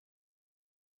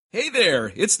Hey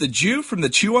there, it's the Jew from the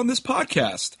Chew on This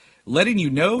podcast, letting you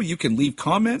know you can leave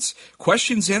comments,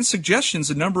 questions, and suggestions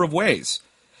a number of ways.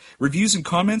 Reviews and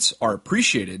comments are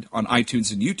appreciated on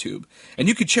iTunes and YouTube, and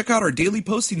you can check out our daily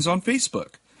postings on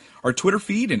Facebook. Our Twitter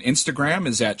feed and Instagram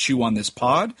is at Chew on This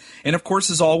Pod, and of course,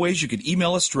 as always, you can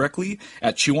email us directly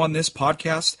at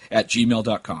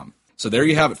chewonThisPodcast@gmail.com. So there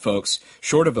you have it, folks.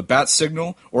 Short of a bat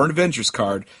signal or an Avengers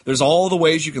card, there's all the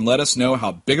ways you can let us know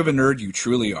how big of a nerd you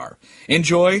truly are.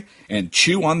 Enjoy and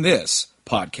chew on this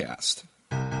podcast.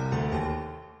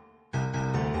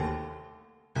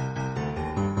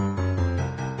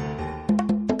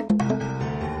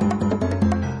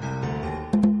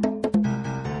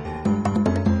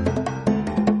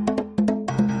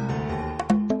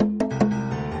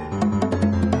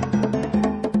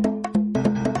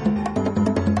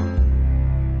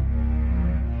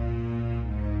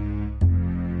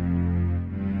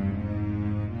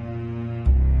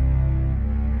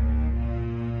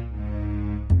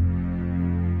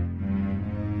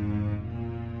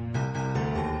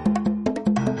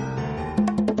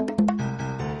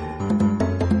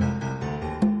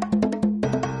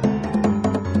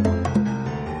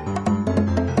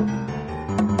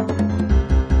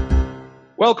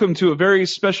 Welcome to a very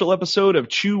special episode of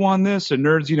Chew on This, a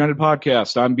Nerds United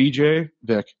podcast. I'm BJ.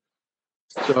 Vic.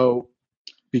 So,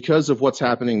 because of what's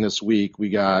happening this week, we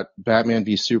got Batman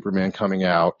v Superman coming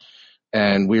out,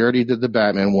 and we already did the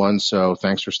Batman one, so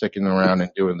thanks for sticking around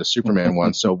and doing the Superman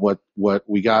one. So what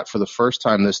we got for the first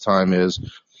time this time is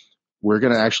we're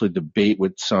going to actually debate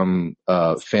with some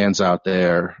fans out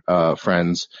there,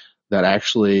 friends, that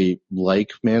actually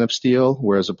like Man of Steel,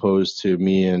 whereas opposed to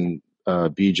me and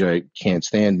BJ can't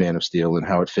stand Man of Steel and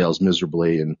how it fails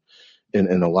miserably in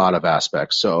a lot of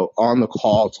aspects. So on the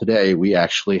call today, we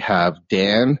actually have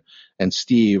Dan and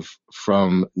Steve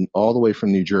from all the way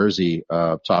from New Jersey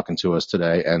talking to us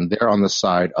today, and they're on the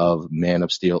side of Man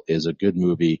of Steel is a good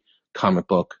movie, comic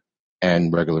book,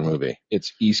 and regular movie.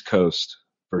 It's East Coast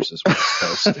versus West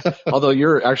Coast. Although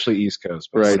you're actually East Coast.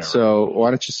 Right. Whatever. So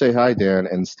why don't you say hi, Dan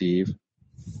and Steve?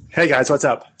 Hey guys, what's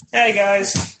up? Hey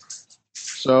guys.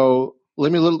 So let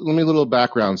me a little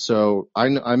background. So I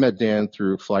met Dan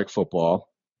through flag football.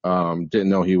 Didn't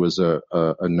know he was a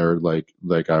nerd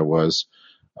like I was.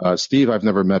 Steve, I've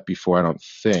never met before, I don't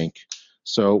think.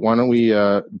 So why don't we,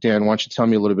 Dan? Why don't you tell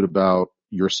me a little bit about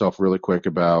yourself, really quick,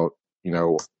 about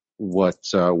what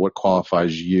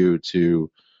qualifies you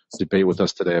to debate with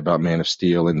us today about Man of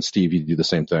Steel, and Steve, you do the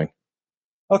same thing.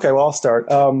 Okay, well, I'll start.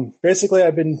 Basically,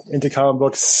 I've been into comic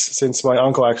books since my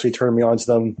uncle actually turned me on to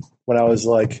them when I was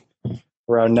like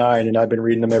around 9, and I've been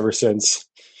reading them ever since.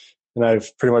 And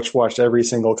I've pretty much watched every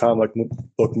single comic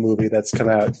book movie that's come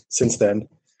out since then.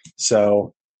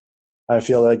 So I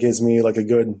feel that gives me like a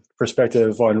good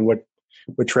perspective on what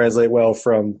would translate well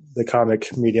from the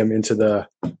comic medium into the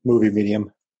movie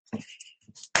medium.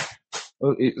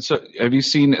 So have you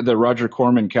seen the Roger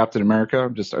Corman Captain America?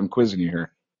 I'm quizzing you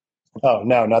here. Oh,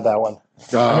 no, not that one.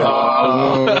 All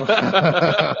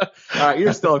right,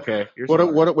 you're still okay. What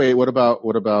about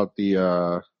the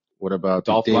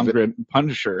Dolph Lundgren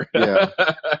Punisher? Yeah.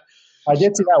 I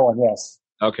did see that one, yes.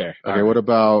 Okay. Okay, what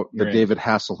about the David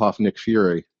Hasselhoff Nick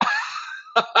Fury?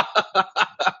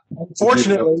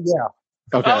 Unfortunately, yeah.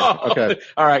 Okay. Okay.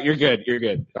 All right, you're good. All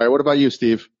right, what about you,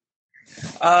 Steve?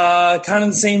 Kind of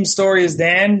the same story as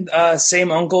Dan.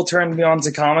 Same uncle turned me on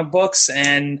to comic books,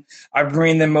 and I've been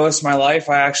reading them most of my life.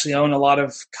 I actually own a lot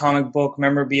of comic book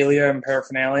memorabilia and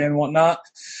paraphernalia and whatnot.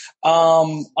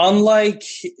 Unlike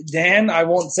Dan, I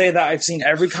won't say that I've seen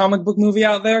every comic book movie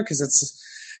out there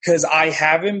because I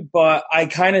haven't, but I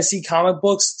kind of see comic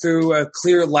books through a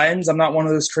clear lens. I'm not one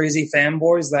of those crazy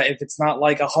fanboys that if it's not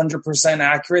like 100%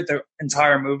 accurate, the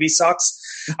entire movie sucks.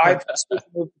 I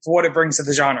for what it brings to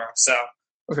the genre. So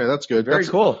okay, that's good. Very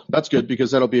cool. That's good because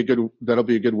that'll be a good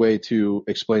way to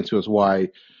explain to us why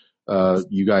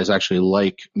you guys actually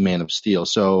like Man of Steel.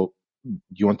 So do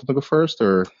you want them to go first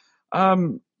or?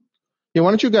 Yeah, why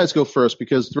don't you guys go first?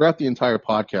 Because throughout the entire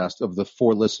podcast of the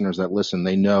 4 listeners that listen,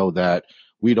 they know that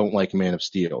we don't like Man of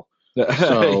Steel.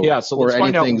 So, yeah, so let's or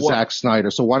find anything out Zack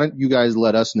Snyder. So why don't you guys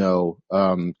let us know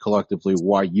collectively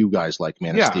why you guys like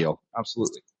Man of Steel?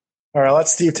 Absolutely. All right, let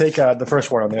Steve take the first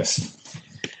one on this.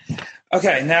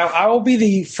 Okay, now I will be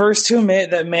the first to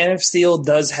admit that Man of Steel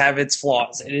does have its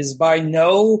flaws. It is by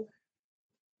no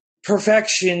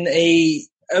perfection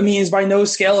it's by no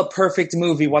scale a perfect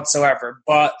movie whatsoever.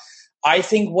 But I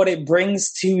think what it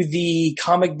brings to the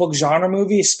comic book genre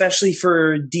movie, especially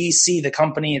for DC, the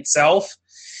company itself,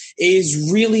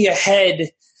 is really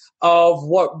ahead of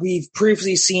what we've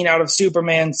previously seen out of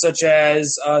Superman, such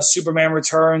as Superman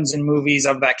Returns and movies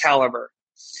of that caliber.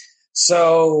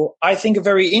 So I think a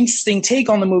very interesting take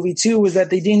on the movie, too, was that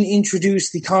they didn't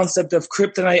introduce the concept of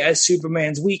kryptonite as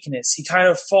Superman's weakness. He kind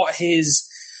of fought his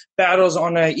battles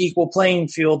on an equal playing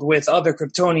field with other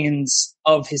Kryptonians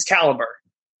of his caliber.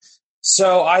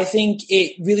 So I think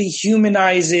it really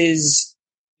humanizes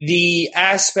the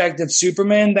aspect of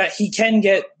Superman that he can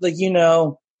get,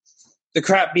 the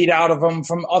crap beat out of him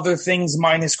from other things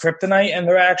minus kryptonite, and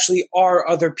there actually are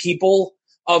other people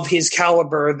of his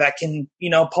caliber that can,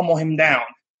 pummel him down.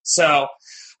 So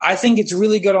I think it's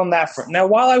really good on that front. Now,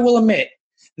 while I will admit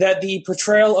that the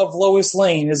portrayal of Lois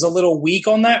Lane is a little weak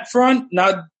on that front,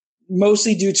 not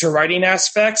mostly due to writing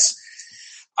aspects,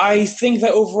 I think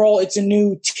that overall it's a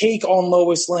new take on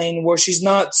Lois Lane where she's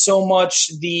not so much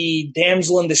the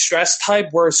damsel in distress type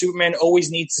where Superman always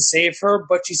needs to save her,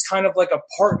 but she's kind of like a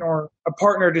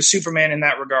partner to Superman in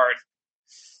that regard.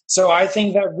 So I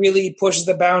think that really pushes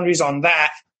the boundaries on that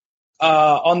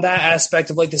aspect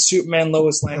of the Superman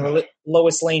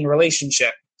Lois Lane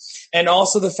relationship. And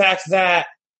also the fact that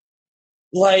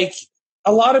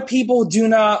a lot of people do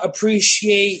not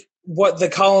appreciate what the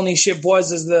colony ship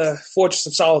was as the Fortress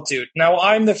of Solitude. Now,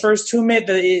 I'm the first to admit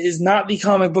that it is not the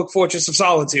comic book Fortress of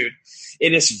Solitude.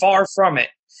 It is far from it.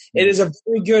 It is a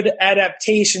very good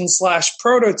adaptation /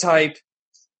 prototype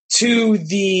to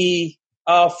the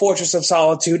Fortress of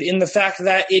Solitude in the fact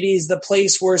that it is the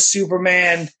place where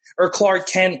Superman or Clark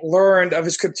Kent learned of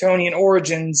his Kryptonian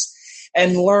origins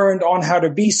and learned on how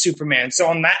to be Superman. So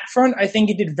on that front, I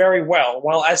think it did very well.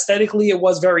 While aesthetically it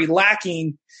was very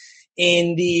lacking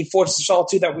in the Fortress of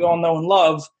Solitude that we all know and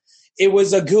love, it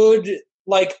was a good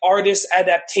artist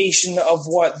adaptation of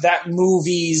what that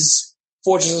movie's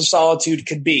Fortress of Solitude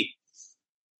could be.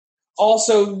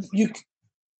 Also,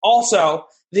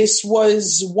 this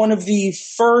was one of the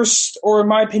first, or in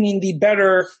my opinion, the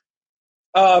better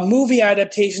movie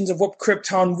adaptations of what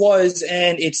Krypton was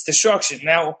and its destruction.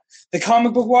 Now, the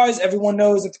comic book-wise, everyone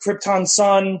knows that the Krypton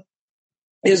sun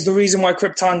is the reason why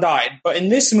Krypton died. But in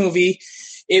this movie,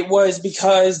 it was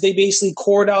because they basically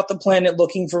cored out the planet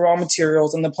looking for raw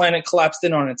materials, and the planet collapsed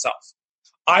in on itself.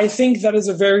 I think that is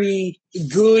a very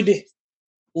good,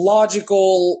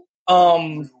 logical,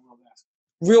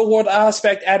 real-world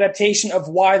aspect adaptation of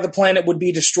why the planet would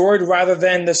be destroyed rather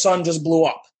than the sun just blew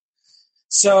up.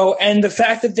 So, and the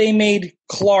fact that they made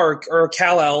Clark, or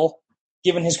Kal-El,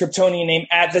 given his Kryptonian name,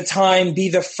 at the time be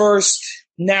the first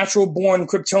natural-born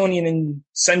Kryptonian in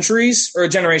centuries, or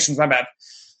generations, my bad.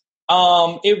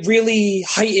 It really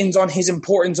heightens on his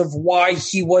importance of why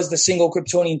he was the single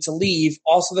Kryptonian to leave.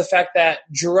 Also, the fact that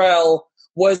Jor-El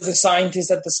was the scientist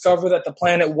that discovered that the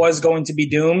planet was going to be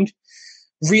doomed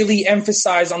really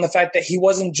emphasized on the fact that he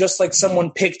wasn't just like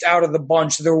someone picked out of the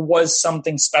bunch. There was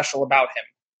something special about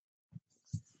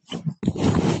him.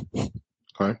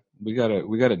 Okay. We got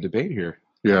a debate here.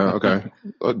 Yeah, okay.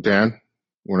 Dan,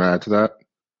 want to add to that?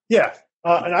 Yeah,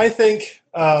 and I think,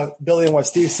 Billy and what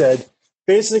Steve said,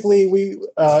 basically,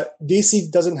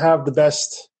 DC doesn't have the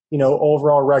best,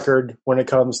 overall record when it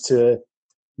comes to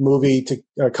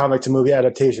comic to movie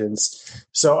adaptations.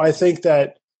 So I think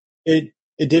that it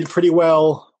did pretty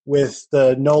well with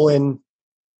the Nolan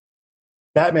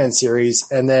Batman series,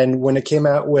 and then when it came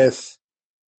out with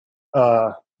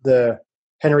the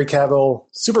Henry Cavill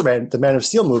Superman, the Man of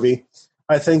Steel movie,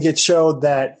 I think it showed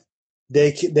that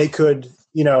they could,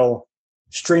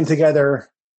 string together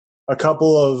a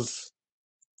couple of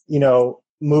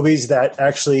movies that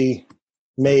actually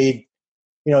made,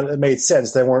 that made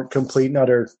sense. They weren't complete and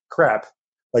utter crap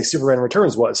like Superman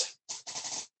Returns was.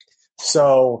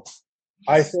 So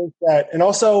I think that, and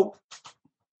also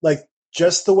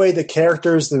just the way the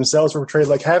characters themselves were portrayed,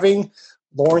 like having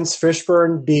Lawrence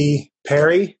Fishburne be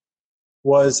Perry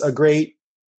was a great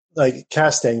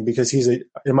casting because he's in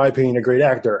my opinion, a great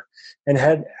actor. And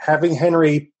having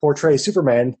Henry portray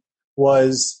Superman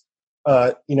was,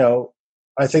 I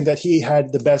think that he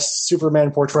had the best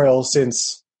Superman portrayal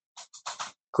since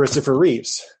Christopher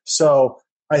Reeves. So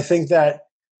I think that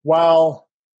while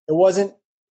it wasn't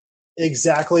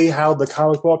exactly how the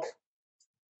comic book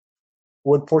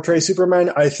would portray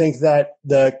Superman, I think that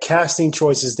the casting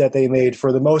choices that they made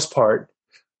for the most part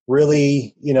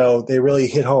really, they really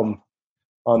hit home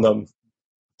on them.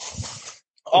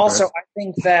 Also, I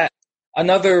think that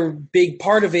another big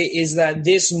part of it is that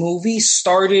this movie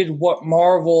started what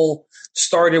Marvel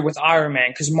started with Iron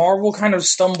Man, because Marvel kind of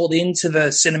stumbled into the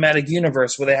cinematic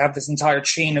universe where they have this entire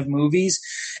chain of movies,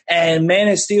 and Man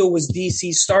of Steel was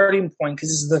DC's starting point because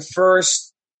this is the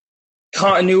first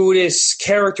continuous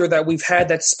character that we've had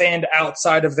that spanned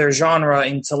outside of their genre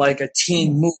into a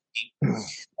teen movie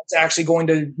that's actually going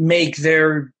to make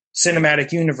their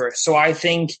cinematic universe. So I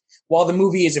think while the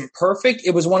movie isn't perfect,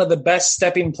 it was one of the best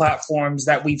stepping platforms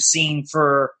that we've seen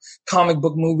for comic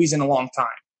book movies in a long time.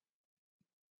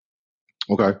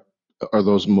 Okay. Are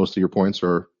those most of your points,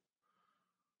 or?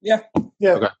 Yeah.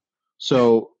 Okay.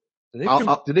 So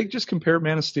Did they just compare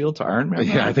Man of Steel to Iron Man?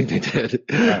 yeah, I think they did.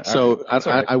 Right, So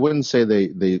right. I wouldn't say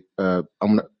they I'm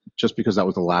gonna, just because that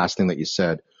was the last thing that you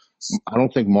said. I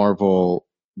don't think Marvel,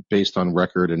 based on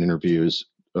record and interviews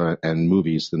and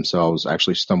movies themselves,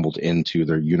 actually stumbled into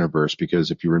their universe,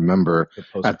 because if you remember,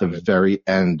 at the very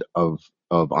end of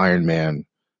Iron Man,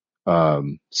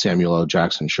 Samuel L.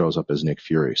 Jackson shows up as Nick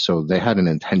Fury. So they had an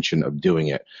intention of doing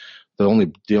it. The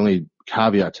only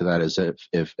caveat to that is that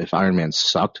if Iron Man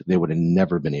sucked, they would have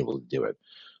never been able to do it.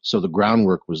 So the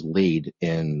groundwork was laid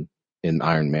in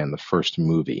Iron Man, the first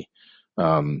movie.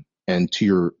 And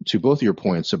to both of your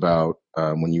points about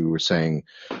when you were saying,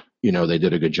 they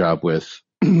did a good job with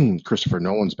Christopher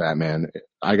Nolan's Batman,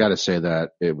 I got to say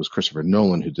that it was Christopher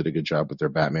Nolan who did a good job with their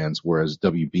Batmans, whereas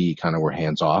WB kind of were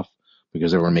hands off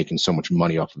because they were making so much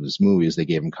money off of his movies. They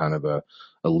gave him kind of a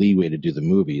leeway to do the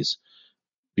movies,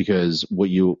 because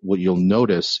what you'll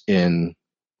notice in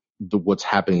what's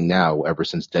happening now ever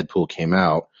since Deadpool came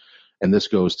out, and this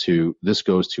goes to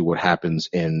what happens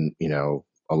in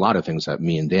a lot of things that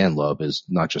me and Dan love, is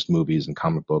not just movies and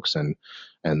comic books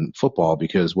and football,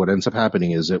 because what ends up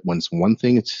happening is that once one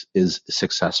thing is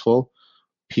successful,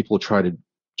 people try to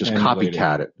just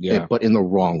copycat it, yeah. but in the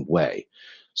wrong way.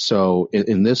 So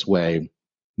in this way,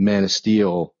 Man of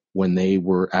Steel, when they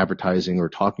were advertising or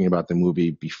talking about the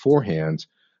movie beforehand,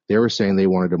 they were saying they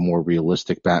wanted a more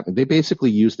realistic Batman. They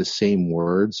basically used the same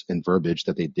words and verbiage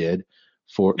that they did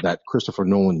for that Christopher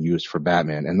Nolan used for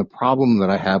Batman. And the problem that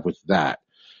I have with that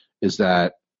is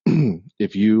that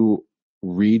if you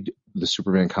read the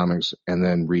Superman comics and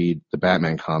then read the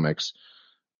Batman comics,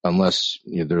 unless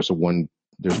there's one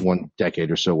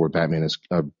decade or so where Batman's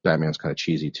kind of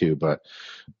cheesy too, but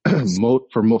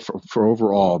for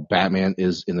overall, Batman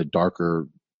is in the darker.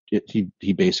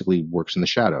 He basically works in the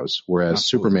shadows, whereas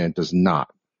Absolutely. Superman does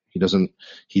not. He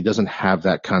doesn't have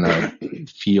that kind of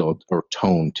feel or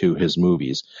tone to his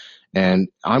movies. And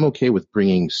I'm okay with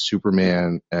bringing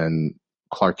Superman and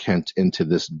Clark Kent into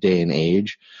this day and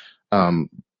age.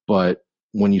 But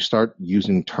when you start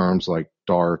using terms like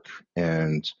dark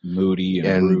and moody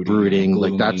and brooding, and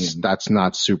like that's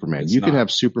not Superman. You can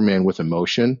have Superman with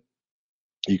emotion.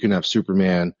 You can have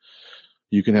Superman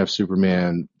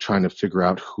trying to figure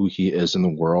out who he is in the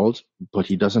world, but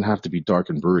he doesn't have to be dark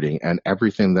and brooding. And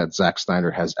everything that Zack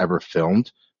Snyder has ever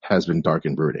filmed has been dark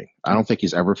and brooding. I don't think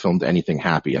he's ever filmed anything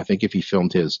happy. I think if he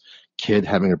filmed his kid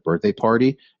having a birthday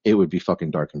party, it would be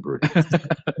fucking dark and brooding.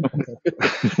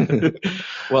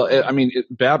 Well,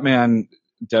 Batman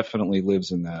definitely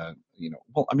lives in the,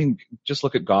 just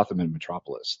look at Gotham and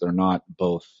Metropolis. They're not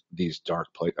both these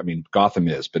dark places. Gotham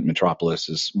is, but Metropolis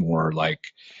is more like,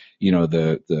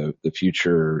 the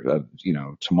future of,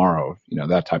 tomorrow,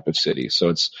 that type of city. So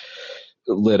it's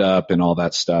lit up and all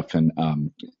that stuff. And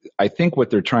I think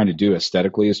what they're trying to do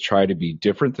aesthetically is try to be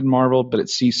different than Marvel, but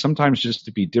sometimes just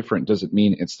to be different doesn't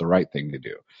mean it's the right thing to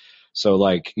do. So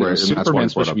like,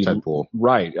 Superman's supposed to be Deadpool.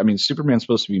 Right. Superman's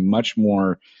supposed to be much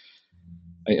more,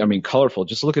 colorful.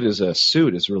 Just look at his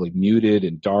suit is really muted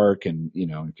and dark, and you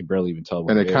can barely even tell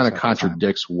what it is. And it kind of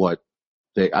contradicts what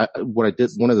I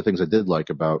did. One of the things I did like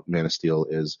about Man of Steel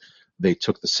is they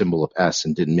took the symbol of S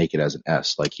and didn't make it as an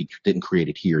S. Like, he didn't create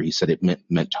it here. He said it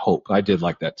meant hope. I did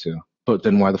like that too. But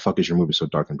then why the fuck is your movie so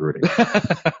dark and brooding? the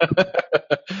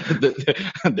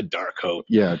dark hope.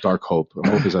 Yeah, dark hope.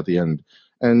 Hope is at the end.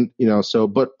 And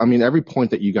every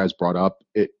point that you guys brought up,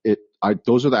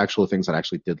 those are the actual things that I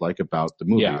actually did like about the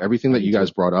movie. Yeah, everything that you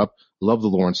guys brought up, love the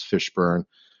Lawrence Fishburne.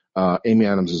 Amy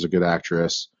Adams is a good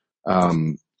actress.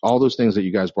 All those things that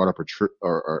you guys brought up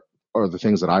are the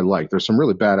things that I like. There's some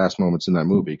really badass moments in that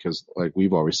movie because, like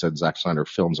we've always said, Zack Snyder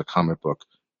films a comic book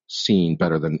scene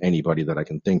better than anybody that I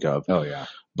can think of. Oh yeah.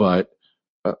 But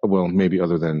maybe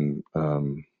other than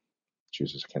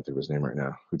Jesus, I can't think of his name right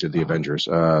now. Who did the Avengers?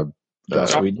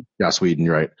 Joss Whedon. Joss Whedon,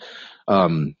 right?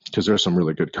 Because there's some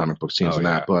really good comic book scenes in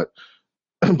that. But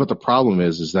the problem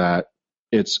is that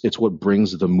it's what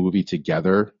brings the movie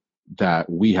together that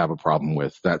we have a problem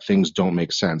with, that things don't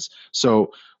make sense.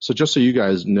 So just so you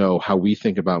guys know how we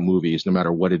think about movies, no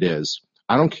matter what it is,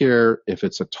 I don't care if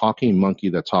it's a talking monkey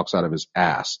that talks out of his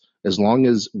ass, as long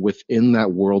as within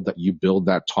that world that you build,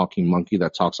 that talking monkey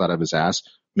that talks out of his ass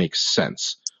makes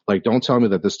sense. Like, don't tell me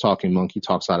that this talking monkey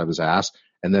talks out of his ass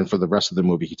and then for the rest of the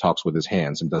movie he talks with his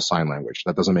hands and does sign language.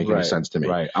 That doesn't make any sense to me.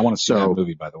 Right. I want to see that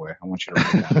movie, by the way. I want you to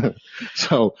read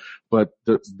that. But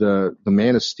the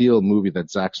Man of Steel movie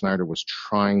that Zack Snyder was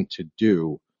trying to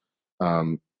do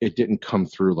it didn't come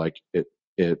through like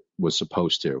it was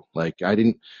supposed to. Like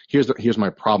here's my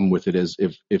problem with it is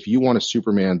if you want a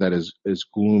Superman that is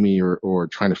gloomy or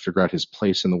trying to figure out his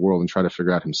place in the world and try to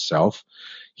figure out himself,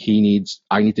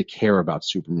 I need to care about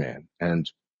Superman. And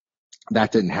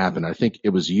that didn't happen. I think it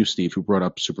was you, Steve, who brought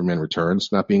up Superman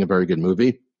Returns not being a very good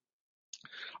movie.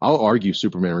 I'll argue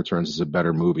Superman Returns is a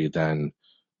better movie than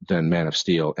Man of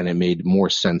Steel, and it made more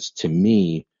sense to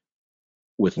me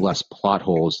with less plot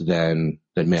holes than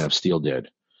Man of Steel did.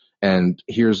 And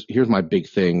here's my big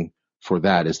thing for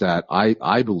that is that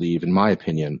I believe, in my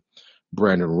opinion,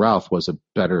 Brandon Routh was a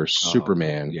better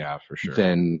Superman for sure.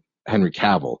 than Henry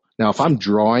Cavill. Now, if I'm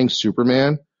drawing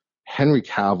Superman, Henry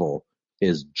Cavill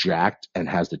is jacked and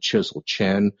has the chiseled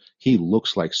chin. He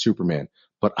looks like Superman,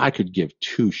 but I could give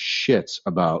two shits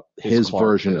about his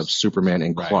version of Superman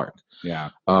and Clark. Yeah.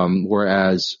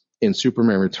 Whereas in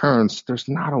Superman Returns, there's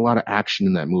not a lot of action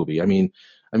in that movie. I mean,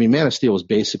 Man of Steel was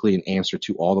basically an answer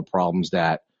to all the problems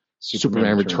that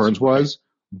Superman Returns was,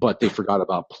 but they forgot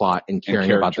about plot and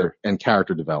caring about and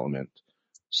character development.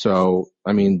 So,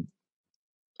 I mean,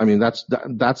 that's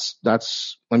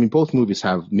both movies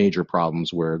have major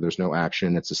problems where there's no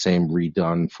action. It's the same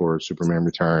redone for Superman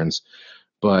Returns.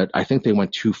 But I think they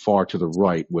went too far to the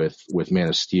right with Man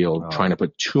of Steel, trying to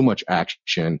put too much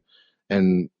action.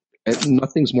 And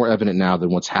nothing's more evident now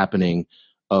than what's happening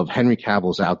of Henry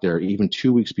Cavill's out there even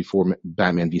 2 weeks before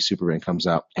Batman v Superman comes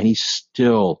out. And he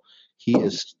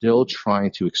is still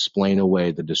trying to explain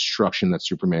away the destruction that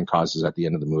Superman causes at the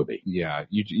end of the movie. Yeah,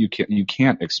 you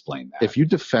can't explain that.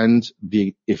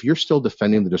 If you're still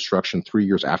defending the destruction 3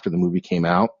 years after the movie came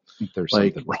out, there's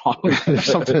something wrong. There's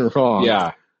something wrong.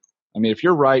 Yeah. I mean, if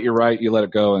you're right, you're right. You let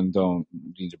it go and don't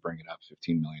need to bring it up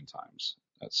 15 million times.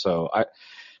 So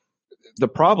the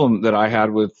problem that I had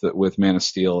with Man of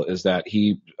Steel is that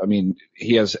he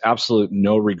has absolute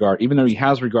no regard, even though he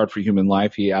has regard for human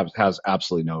life, he has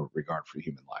absolutely no regard for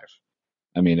human life.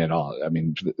 I mean, at all. I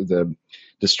mean, the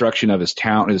destruction of his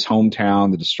town, his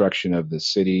hometown, the destruction of the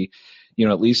city,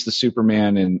 at least the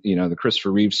Superman and, the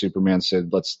Christopher Reeve Superman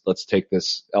said, let's take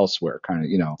this elsewhere, kind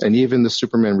of, And even the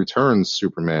Superman Returns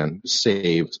Superman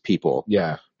saved people.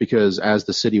 Yeah. Because as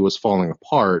the city was falling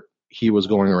apart, he was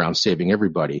going around saving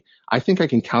everybody. I think I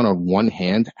can count on one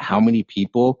hand how many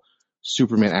people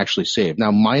Superman actually saved.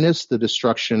 Now, minus the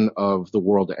destruction of the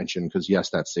world engine, because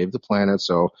yes, that saved the planet.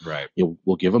 So right.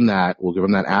 We'll give him that. We'll give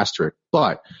him that asterisk.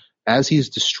 But as he's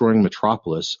destroying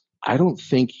Metropolis, I don't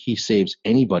think he saves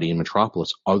anybody in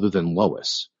Metropolis other than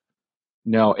Lois.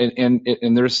 No,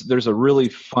 and there's a really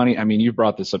funny. I mean, you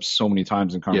brought this up so many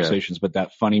times in conversations, but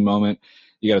that funny moment.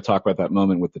 You got to talk about that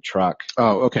moment with the truck.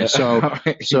 Oh, okay. So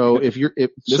this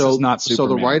is not Superman. So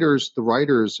the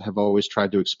writers have always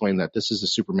tried to explain that this is a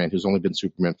Superman who's only been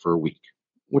Superman for a week,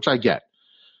 which I get.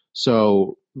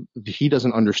 So he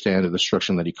doesn't understand the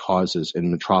destruction that he causes in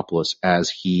Metropolis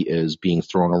as he is being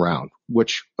thrown around,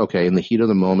 which, okay, in the heat of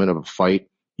the moment of a fight,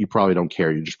 you probably don't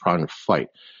care. You're just probably going to fight.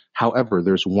 However,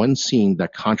 there's one scene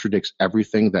that contradicts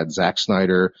everything that Zack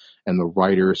Snyder and the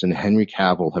writers and Henry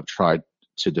Cavill have tried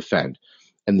to defend.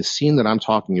 And the scene that I'm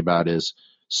talking about is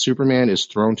Superman is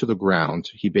thrown to the ground.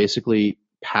 He basically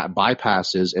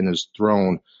bypasses and is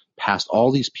thrown past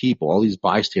all these people, all these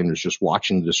bystanders just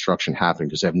watching the destruction happen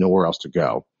because they have nowhere else to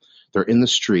go. They're in the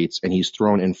streets, and he's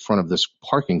thrown in front of this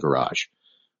parking garage.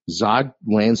 Zod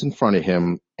lands in front of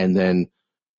him and then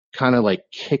kind of like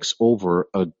kicks over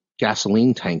a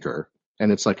gasoline tanker.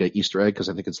 And it's like an Easter egg because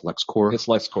I think it's LexCorp. It's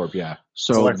LexCorp, yeah.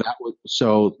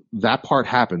 So that part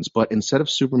happens, but instead of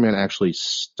Superman actually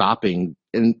stopping,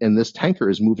 and this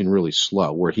tanker is moving really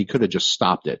slow, where he could have just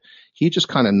stopped it, he just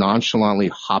kind of nonchalantly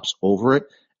hops over it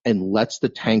and lets the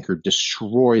tanker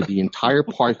destroy the entire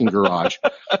parking garage.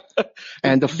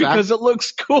 And because it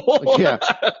looks cool. Yeah,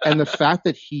 and the fact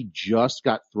that he just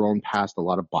got thrown past a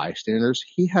lot of bystanders,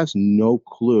 he has no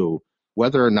clue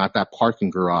whether or not that parking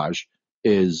garage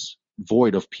is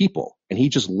void of people, and he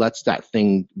just lets that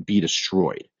thing be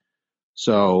destroyed.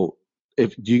 So do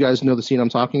you guys know the scene I'm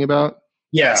talking about?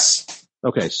 Yes.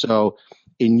 Okay, so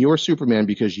in your Superman,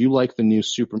 because you like the new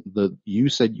you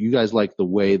said you guys like the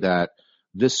way that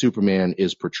this Superman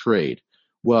is portrayed.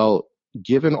 Well,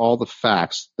 given all the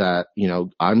facts that,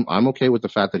 I'm okay with the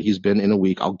fact that he's been in a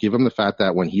week. I'll give him the fact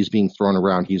that when he's being thrown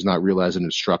around, he's not realizing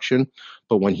destruction.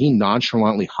 But when he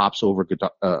nonchalantly hops over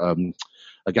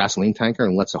a gasoline tanker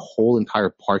and lets a whole entire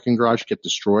parking garage get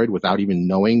destroyed without even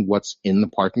knowing what's in the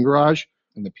parking garage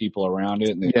and the people around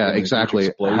it. Yeah,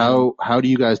 exactly. How do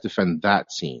you guys defend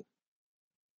that scene?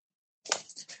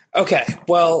 Okay,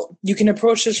 well, you can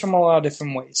approach this from a lot of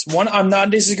different ways. One, I'm not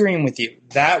disagreeing with you.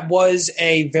 That was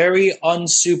a very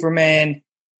un-Superman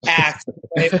act.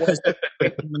 It was,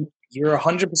 you're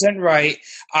 100% right.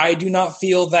 I do not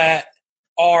feel that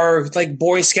our like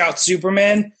Boy Scout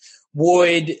Superman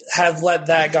would have let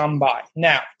that gone by.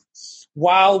 Now,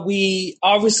 while we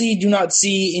obviously do not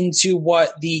see into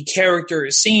what the character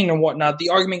is seeing or whatnot, the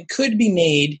argument could be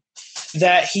made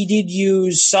that he did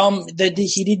use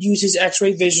his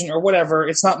X-ray vision or whatever.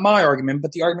 It's not my argument,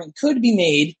 but the argument could be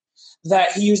made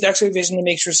that he used X-ray vision to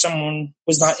make sure someone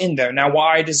was not in there. Now,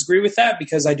 why I disagree with that,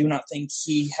 because I do not think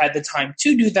he had the time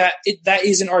to do that. That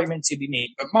is an argument to be made.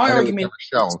 But my argument is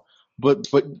shown. But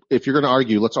if you're going to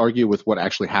argue, let's argue with what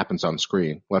actually happens on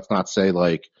screen. Let's not say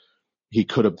like he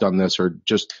could have done this, or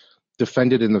just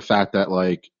defend it in the fact that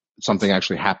like something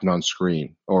actually happened on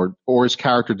screen, or his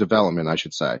character development, I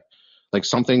should say. Like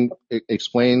something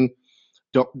explain.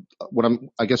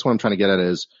 I guess what I'm trying to get at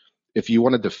is, if you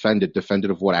want to defend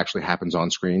it of what actually happens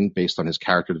on screen based on his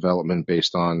character development,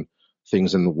 based on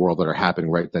things in the world that are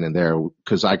happening right then and there.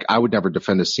 Because I would never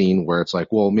defend a scene where it's like,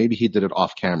 well, maybe he did it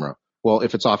off camera. Well,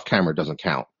 if it's off camera, it doesn't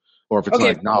count. Or if it's not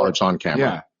acknowledged on camera.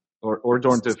 Yeah. Or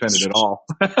don't defend it at all.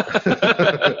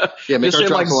 Yeah, make just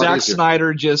say like Zack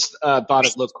Snyder just thought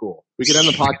it looked cool. We can end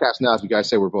the podcast now if you guys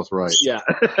say we're both right. Yeah.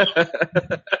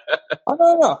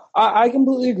 No. I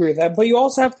completely agree with that. But you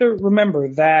also have to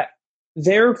remember that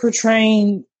they're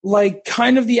portraying like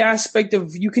kind of the aspect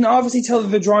of, you can obviously tell that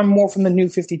they're drawing more from the New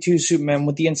 52 Superman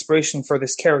with the inspiration for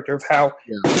this character of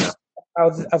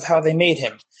how they made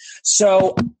him.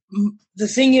 So the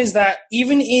thing is that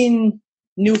even in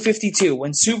New 52,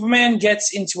 when Superman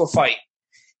gets into a fight,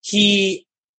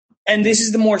 and this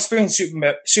is the more experienced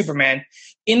Superman,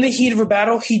 in the heat of a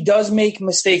battle, he does make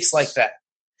mistakes like that.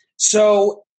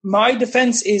 So my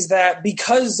defense is that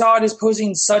because Zod is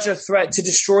posing such a threat to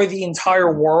destroy the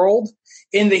entire world,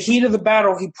 in the heat of the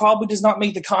battle, he probably does not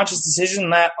make the conscious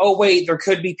decision that, oh, wait, there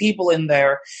could be people in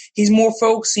there. He's more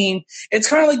focusing, it's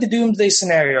kind of like the Doomsday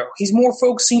scenario. He's more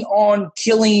focusing on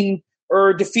killing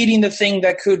or defeating the thing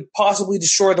that could possibly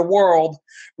destroy the world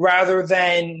rather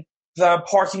than the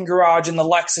parking garage and the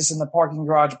Lexus in the parking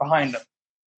garage behind him.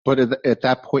 But at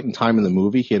that point in time in the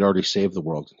movie, he had already saved the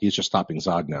world. He's just stopping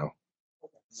Zod now.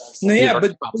 No, yeah,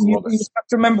 but you have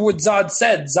to remember what Zod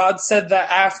said. Zod said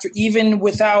that even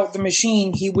without the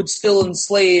machine, he would still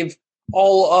enslave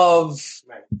all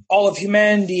of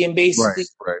humanity and basically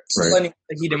anything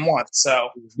that he didn't want. So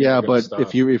yeah, but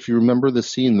if you remember the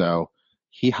scene though,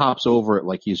 he hops over it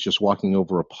like he's just walking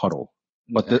over a puddle.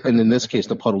 But and in this case,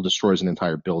 the puddle destroys an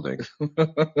entire building.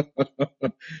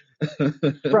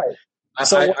 Right.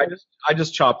 So I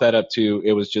just chopped that up too.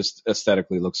 It was just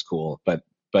aesthetically looks cool, but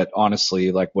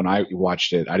honestly, like when I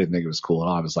watched it, I didn't think it was cool at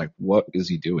all. I was like, what is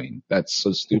he doing? That's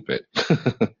so stupid.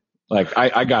 Like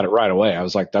I got it right away. I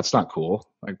was like, that's not cool.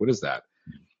 Like, what is that?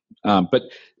 But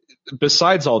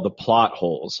besides all the plot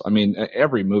holes, I mean,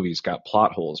 every movie's got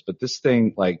plot holes, but this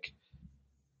thing like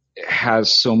has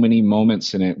so many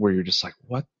moments in it where you're just like,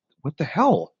 what the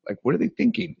hell? Like, what are they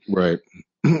thinking? Right.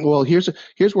 Well, here's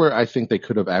where I think they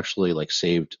could have actually like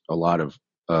saved a lot of,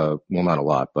 well, not a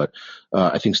lot, but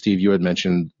I think Steve, you had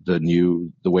mentioned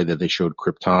the way that they showed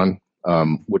Krypton,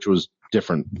 which was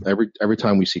different. Every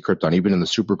time we see Krypton, even in the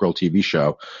Supergirl TV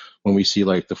show, when we see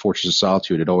like the Fortress of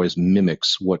Solitude, it always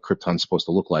mimics what Krypton's supposed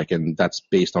to look like, and that's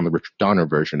based on the Richard Donner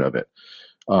version of it,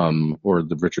 or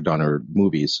the Richard Donner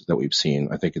movies that we've seen.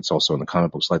 I think it's also in the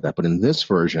comic books like that, but in this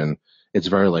version, it's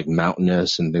very like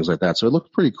mountainous and things like that. So it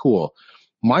looked pretty cool.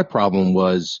 My problem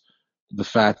was the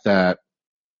fact that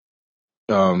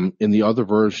in the other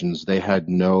versions they had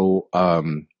no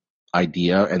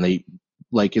idea, and they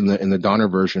like in the Donner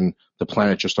version, the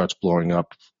planet just starts blowing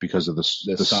up because of the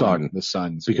sun. The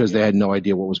sun. Because they had no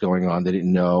idea what was going on. They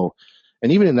didn't know.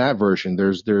 And even in that version,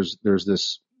 there's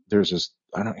this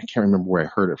I can't remember where I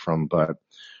heard it from, but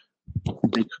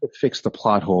they could have fixed the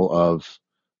plot hole of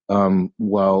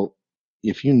well,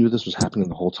 if you knew this was happening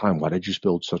the whole time, why did you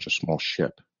build such a small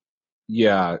ship?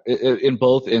 Yeah, in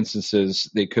both instances,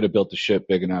 they could have built a ship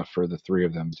big enough for the three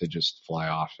of them to just fly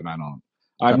off, and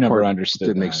I've never understood.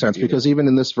 Didn't make sense either. Because even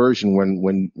in this version,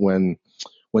 when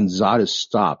Zod is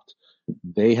stopped,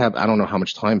 they have, I don't know how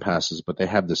much time passes, but they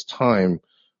have this time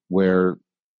where,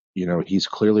 you know, he's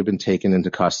clearly been taken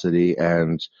into custody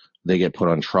and they get put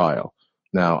on trial.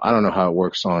 Now, I don't know how it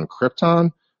works on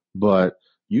Krypton, but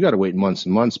you got to wait months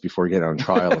and months before you get on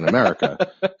trial in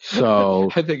America. So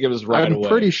I think it was right away. I'm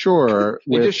pretty sure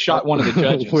they just shot one of the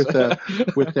judges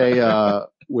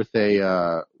with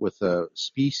a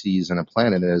species and a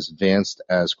planet as advanced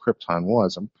as Krypton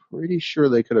was. I'm pretty sure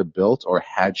they could have built or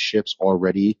had ships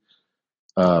already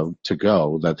to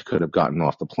go that could have gotten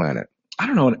off the planet. I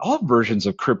don't know, in all versions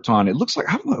of Krypton, it looks like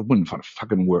I wouldn't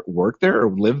fucking work there or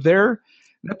live there.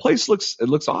 That place looks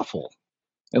awful.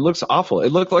 It looks awful.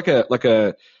 It looked like it looked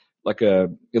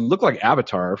like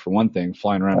Avatar for one thing,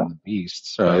 flying around on the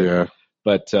beasts. Yeah.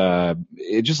 But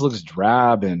it just looks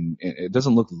drab and it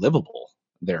doesn't look livable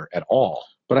there at all.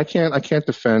 But I can't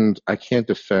defend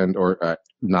or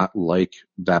not like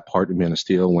that part of Man of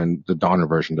Steel when the Donner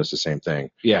version does the same thing.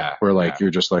 Yeah. Where like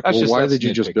you're just like, well, why did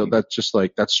you just build that? Just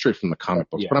like that's straight from the comic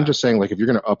books. Yeah. But I'm just saying, like, if you're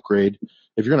gonna upgrade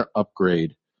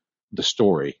the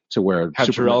story to where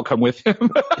have Jor-El come with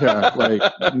him. Yeah, like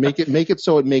make it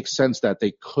so it makes sense that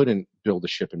they couldn't build a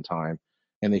ship in time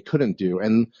and they couldn't do.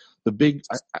 And the big,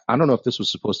 I don't know if this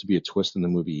was supposed to be a twist in the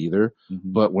movie either,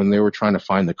 but when they were trying to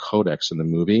find the codex in the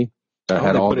movie that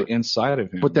had all it inside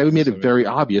of him, but they made it very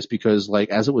obvious because like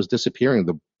as it was disappearing,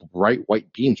 the bright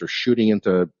white beams were shooting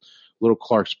into little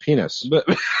Clark's penis.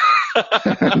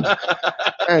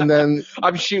 And then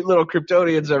I'm shooting little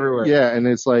Kryptonians everywhere. Yeah, and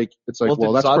it's like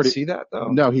well that's Zod pretty. See that though?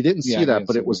 No, he didn't see that,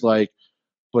 but it was that. like,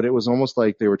 but it was almost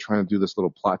like they were trying to do this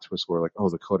little plot twist where like, oh,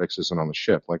 the codex isn't on the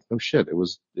ship. Like, no shit,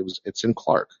 it's in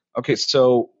Clark. Okay,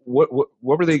 so what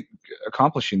were they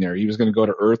accomplishing there? He was going to go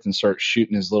to Earth and start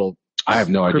shooting his little. I have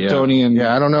no idea. Kryptonian.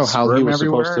 Yeah, I don't know how he was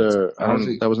everywhere. supposed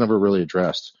to. That was never really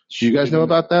addressed. Do you guys know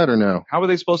about that or no? How were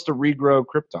they supposed to regrow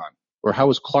Krypton? Or how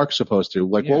was Clark supposed to?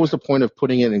 Like, what was the point of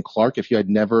putting it in Clark if you had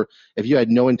no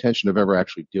intention of ever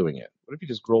actually doing it? What if he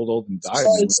just growed old and died?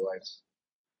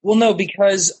 Well, no,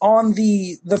 because on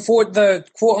the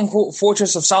quote unquote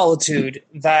Fortress of Solitude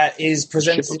that is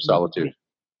presented. Ship of Solitude.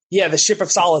 Yeah, the Ship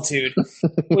of Solitude.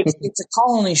 It's a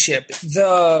colony ship.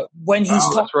 When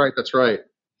he's that's right.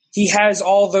 He has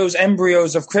all those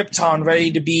embryos of Krypton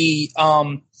ready to be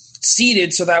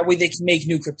seeded so that way they can make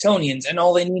new Kryptonians, and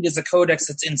all they need is a codex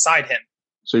that's inside him.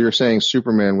 So you're saying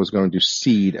Superman was going to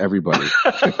seed everybody?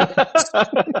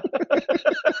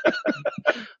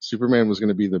 Superman was going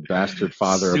to be the bastard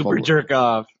father. Super jerk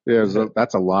off. Yeah,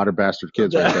 that's a lot of bastard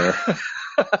kids right there.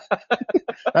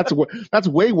 That's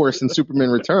way worse than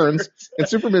Superman Returns. In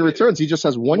Superman Returns, he just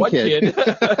has one kid. Who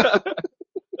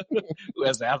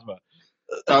has asthma.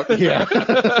 Yeah.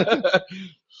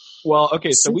 Well,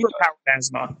 okay, so superpowered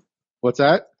asthma. What's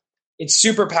that? It's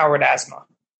superpowered asthma.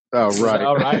 Oh, right.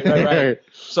 Oh, right.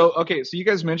 So you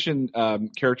guys mentioned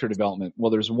character development. Well,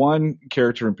 there's one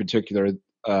character in particular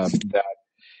that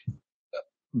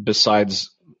there's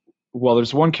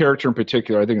one character in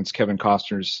particular. I think it's Kevin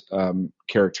Costner's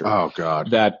character. Oh, God.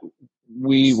 That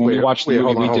when we watched the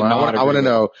movie, we did not. I want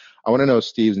to know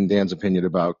Steve's and Dan's opinion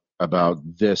about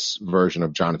this version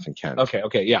of Jonathan Kent.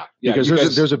 Okay, yeah.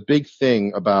 Because there's a big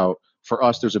thing about, for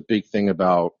us, there's a big thing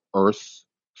about Earth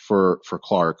for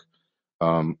Clark,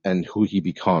 and who he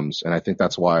becomes. And I think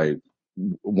that's why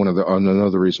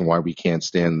another reason why we can't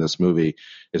stand this movie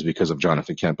is because of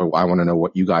Jonathan Kent. But I want to know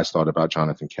what you guys thought about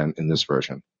Jonathan Kent in this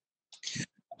version.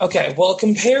 Okay, well,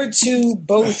 compared to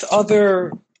both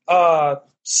other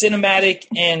cinematic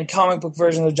and comic book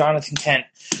versions of Jonathan Kent,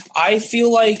 I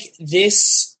feel like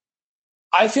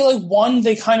one,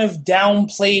 they kind of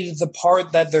downplayed the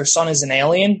part that their son is an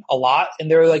alien a lot, and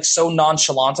they're like so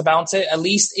nonchalant about it. At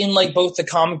least in like both the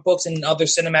comic books and other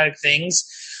cinematic things,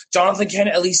 Jonathan Kent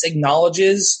at least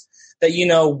acknowledges that,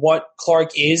 what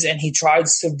Clark is, and he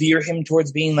tries to veer him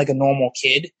towards being like a normal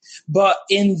kid. But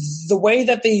in the way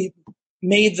that they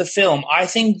made the film, I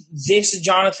think this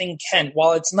Jonathan Kent,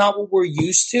 while it's not what we're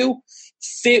used to,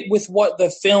 fit with what the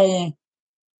film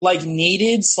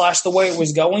needed / the way it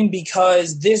was going,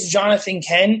 because this Jonathan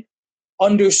Kent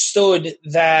understood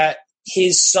that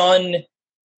his son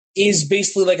is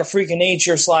basically like a freak of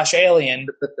nature / alien.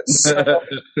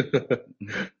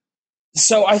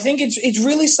 So I think it's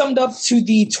really summed up to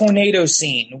the tornado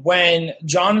scene when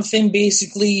Jonathan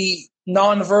basically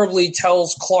non-verbally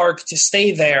tells Clark to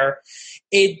stay there.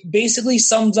 It basically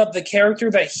sums up the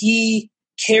character that he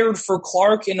cared for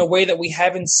Clark in a way that we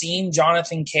haven't seen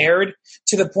Jonathan cared,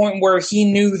 to the point where he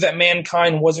knew that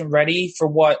mankind wasn't ready for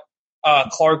what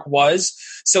Clark was.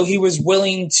 So he was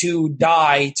willing to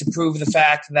die to prove the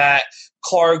fact that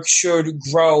Clark should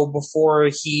grow before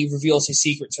he reveals his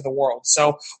secret to the world.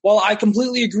 So while I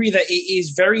completely agree that it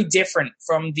is very different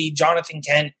from the Jonathan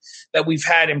Kent that we've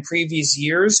had in previous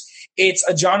years, it's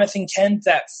a Jonathan Kent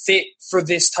that fit for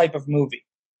this type of movie.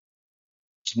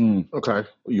 Okay.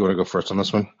 You want to go first on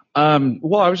this one?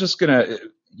 Well, I was just gonna.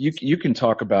 You can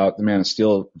talk about the Man of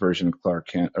Steel version of Clark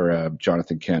Kent or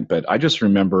Jonathan Kent, but I just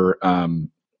remember,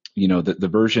 the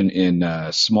version in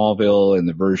Smallville and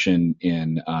the version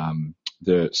in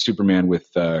the Superman with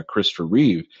Christopher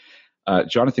Reeve.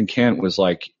 Jonathan Kent was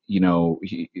like,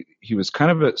 he was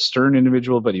kind of a stern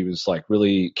individual, but he was like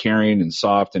really caring and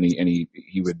soft, and he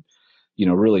would,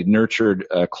 really nurtured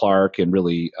Clark and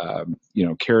really,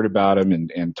 cared about him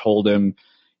and told him,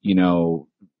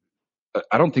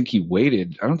 I don't think they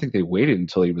waited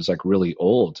until he was like really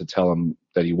old to tell him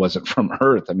that he wasn't from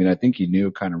Earth. I mean, I think he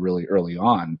knew kind of really early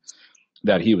on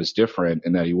that he was different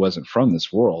and that he wasn't from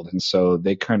this world. And so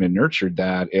they kind of nurtured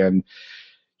that. And,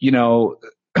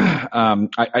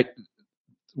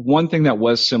 one thing that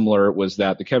was similar was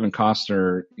that the Kevin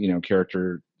Costner,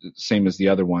 character, same as the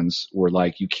other ones, were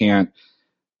like, you can't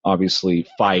obviously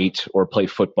fight or play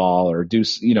football or do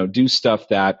stuff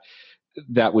that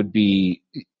would be,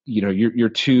 you're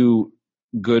too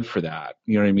good for that.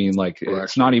 You know what I mean? Like,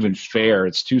 it's not even fair.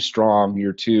 It's too strong.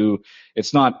 It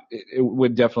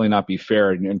would definitely not be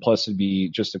fair. And plus it'd be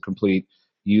just a complete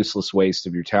useless waste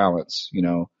of your talents,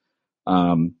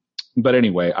 But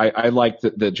anyway, I like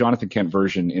the Jonathan Kent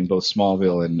version in both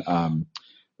Smallville and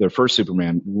the first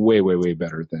Superman way, way, way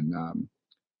better than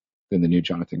the new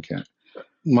Jonathan Kent.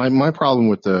 My problem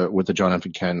with the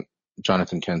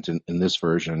Jonathan Kent in this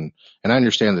version, and I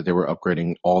understand that they were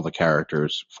upgrading all the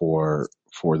characters for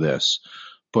this,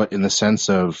 but in the sense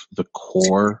of the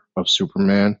core of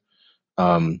Superman,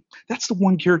 that's the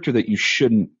one character that you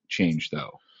shouldn't change,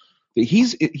 though.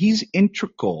 He's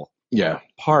integral,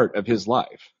 part of his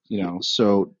life.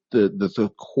 So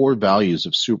the core values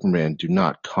of Superman do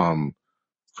not come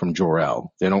from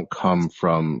Jor-El. They don't come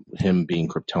from him being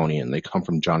Kryptonian. They come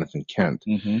from Jonathan Kent.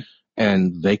 Mm-hmm.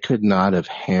 And they could not have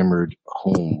hammered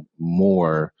home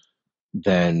more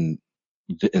than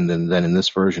in this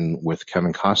version with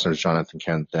Kevin Costner's Jonathan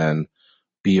Kent than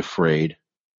be afraid,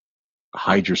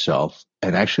 hide yourself,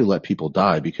 and actually let people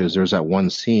die, because there's that one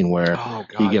scene where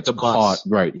he gets caught.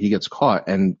 Right, he gets caught,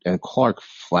 and Clark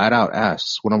flat out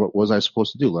asks, "What was I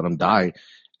supposed to do? Let him die?"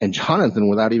 And Jonathan,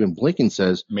 without even blinking,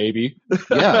 says, "Maybe."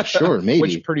 Yeah, sure, maybe.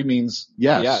 Which pretty means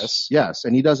yes.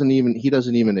 And he doesn't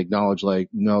even acknowledge, like,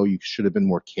 no, you should have been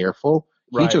more careful.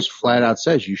 He just flat out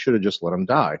says, you should have just let him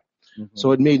die. Mm-hmm.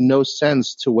 So it made no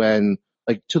sense to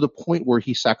the point where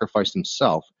he sacrificed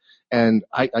himself. And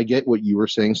I get what you were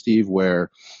saying, Steve, where,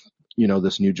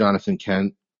 this new Jonathan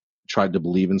Kent tried to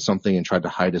believe in something and tried to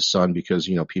hide his son because,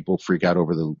 people freak out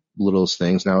over the littlest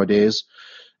things nowadays.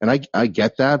 And I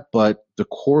get that, but the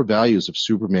core values of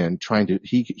Superman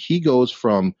he goes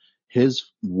from his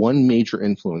one major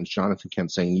influence, Jonathan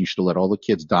Kent, saying you should have let all the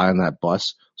kids die on that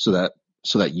bus so that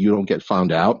you don't get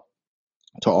found out,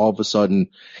 to all of a sudden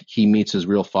he meets his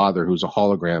real father, who's a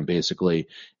hologram basically,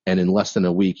 and in less than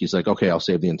a week he's like, okay, I'll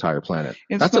save the entire planet.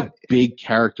 That's a big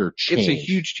character change. It's a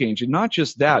huge change, and not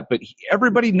just that, but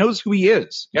everybody knows who he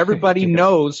is. Everybody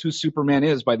knows who Superman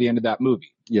is by the end of that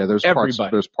movie. Yeah, there's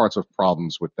parts of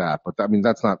problems with that, but I mean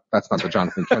that's not the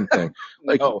Jonathan Kent thing.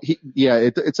 Like, no.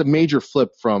 It's a major flip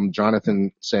from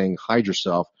Jonathan saying hide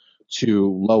yourself to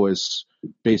Lois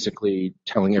basically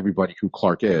telling everybody who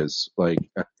Clark is, like,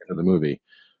 at the end of the movie.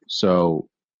 So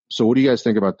what do you guys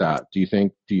think about that? Do you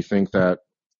think that,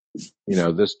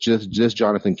 this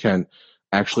Jonathan Kent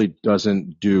actually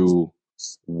doesn't do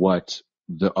what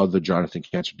the other Jonathan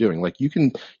Kents are doing? Like, you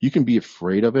can be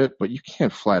afraid of it, but you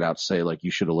can't flat out say, like,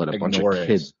 you should have let a bunch of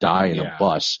kids die in a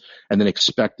bus and then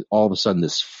expect all of a sudden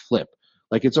this flip.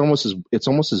 Like, it's almost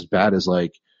as bad as,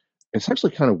 like, it's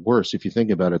actually kind of worse if you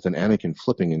think about it than Anakin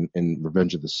flipping in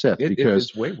Revenge of the Sith, because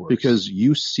it's way worse. Because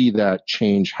you see that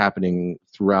change happening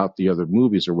throughout the other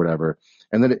movies or whatever,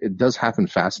 and then it does happen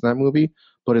fast in that movie.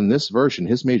 But in this version,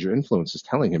 his major influence is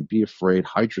telling him, be afraid,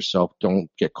 hide yourself, don't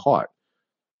get caught.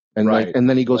 And and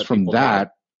then he goes from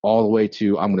that all the way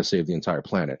to, I'm going to save the entire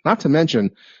planet. Not to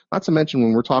mention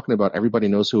when we're talking about everybody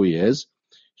knows who he is,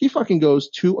 he fucking goes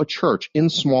to a church in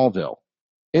Smallville,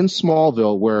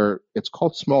 where it's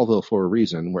called Smallville for a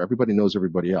reason, where everybody knows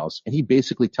everybody else. And he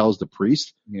basically tells the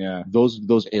priest,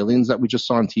 those aliens that we just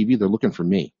saw on TV, they're looking for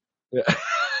me. Yeah.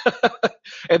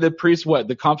 And the priest,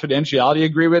 the confidentiality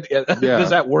agreement? Does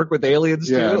that work with aliens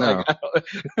too? No.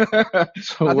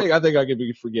 I think I could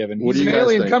be forgiven. What He's do you an guys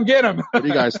alien. think? Come get him. What do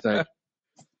you guys think?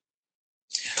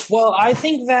 Well, I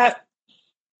think that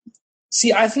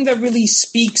really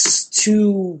speaks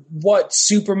to what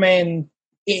Superman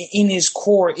in his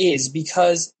core is,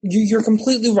 because you're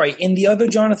completely right. In the other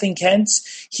Jonathan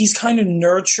Kents, he's kind of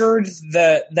nurtured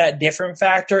that different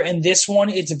factor. And this one,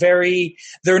 it's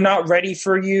they're not ready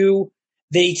for you.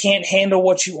 They can't handle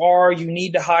what you are. You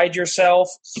need to hide yourself.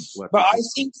 But I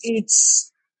think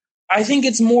it's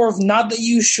more of, not that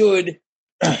you should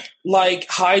like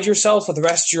hide yourself for the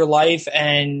rest of your life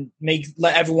and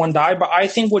let everyone die. But I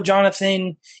think what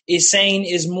Jonathan is saying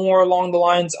is more along the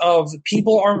lines of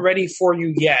people aren't ready for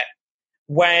you yet.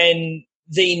 When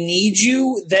they need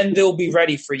you, then they'll be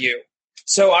ready for you.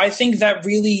 So I think that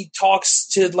really talks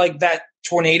to like that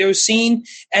tornado scene.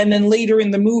 And then later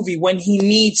in the movie when he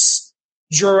meets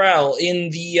Jor-El in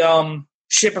the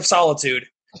Ship of Solitude.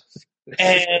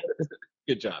 And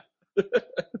Good job.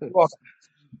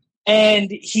 and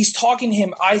he's talking to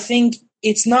him. I think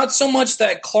it's not so much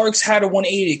that Clark's had a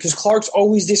 180, because Clark's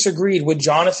always disagreed with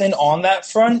Jonathan on that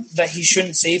front, that he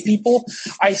shouldn't save people.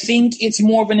 I think it's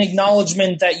more of an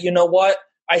acknowledgement that, you know what,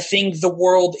 I think the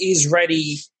world is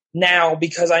ready now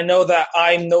because I know that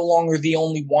I'm no longer the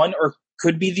only one or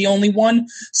could be the only one.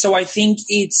 So I think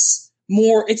it's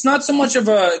not so much of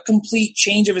a complete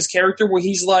change of his character where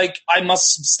he's like, I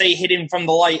must stay hidden from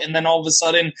the light, and then all of a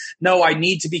sudden, no, I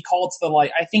need to be called to the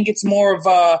light. I think it's more of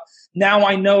a, now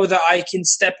I know that I can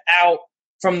step out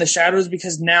from the shadows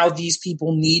because now these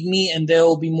people need me and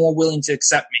they'll be more willing to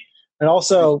accept me. And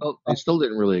also, they still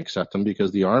didn't really accept him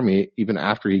because the army, even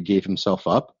after he gave himself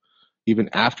up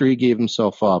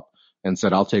and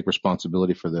said, I'll take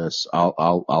responsibility for this,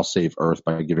 I'll save Earth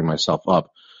by giving myself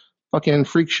up. Fucking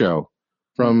Freak Show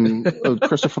from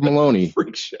Christopher Maloney.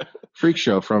 Freak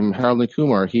Show from Harold and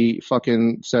Kumar. He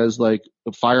fucking says, like,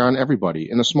 fire on everybody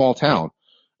in a small town.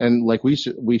 And like we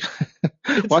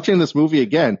watching this movie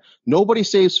again, nobody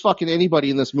saves fucking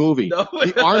anybody in this movie. No.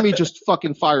 The army just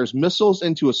fucking fires missiles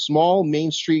into a small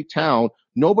Main Street town.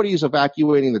 Nobody is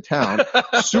evacuating the town.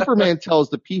 Superman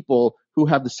tells the people who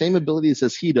have the same abilities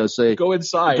as he does, say, go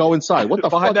inside. Go inside. What the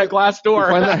behind fuck? That glass door.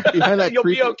 Behind that You'll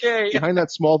creepy, be okay. Behind that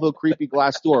Smallville creepy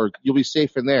glass door, you'll be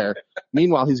safe in there.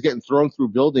 Meanwhile, he's getting thrown through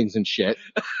buildings and shit.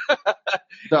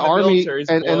 The army,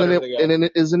 and then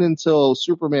it isn't until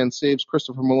Superman saves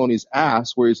Christopher Maloney's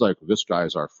ass where he's like, this guy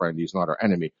is our friend, he's not our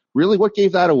enemy. Really? What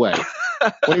gave that away?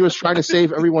 When he was trying to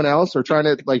save everyone else or trying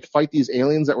to like fight these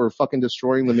aliens that were fucking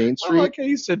destroying the Main Street? Okay,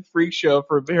 he said Freak Show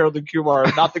for Harold and Kumar,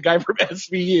 not the guy from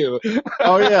SVU.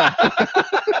 Oh, yeah.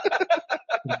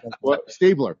 What?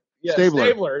 Stabler. Yeah,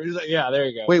 Stabler. He's like, yeah, there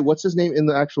you go. Wait, what's his name in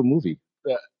the actual movie?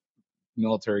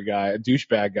 Military guy, a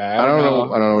douchebag guy. I don't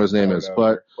know what his name is,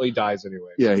 but well, he dies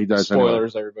anyway. Yeah, he dies.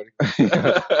 Spoilers, anyway.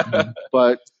 Everybody.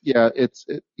 But yeah,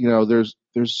 there's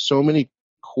so many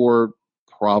core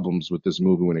problems with this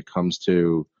movie when it comes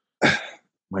to.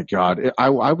 My God, I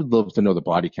would love to know the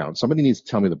body count. Somebody needs to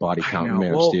tell me the body count in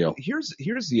Man of Steel. Here's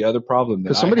the other problem.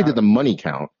 Because somebody did the money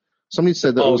count. Somebody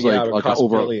said that it was like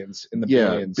over billions in the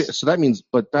billions. So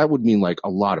that would mean like a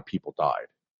lot of people died.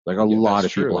 Like a lot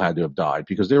of people had to have died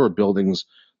because there were buildings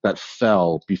that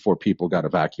fell before people got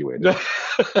evacuated.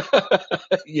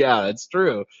 Yeah, that's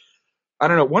true. I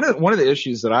don't know. One of the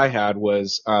issues that I had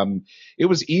was it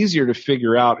was easier to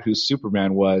figure out who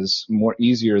Superman was, more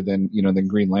easier than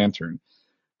Green Lantern.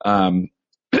 But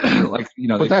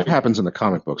that happens in the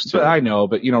comic books too. But I know,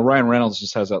 but Ryan Reynolds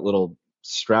just has that little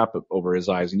strap over his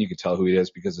eyes, and you could tell who he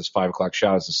is because his 5 o'clock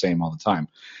shadow is the same all the time.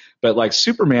 But like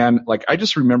Superman, like I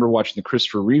just remember watching the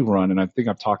Christopher Reeve run, and I think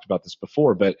I've talked about this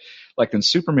before, but like in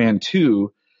Superman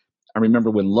 2, I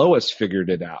remember when Lois figured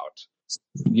it out,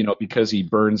 because he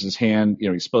burns his hand,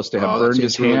 he's supposed to have burned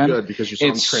his hand. Good because you saw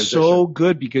him transition. So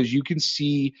good because you can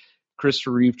see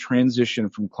Christopher Reeve transition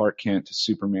from Clark Kent to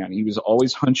Superman. He was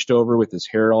always hunched over with his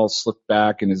hair all slicked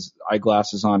back and his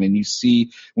eyeglasses on, and you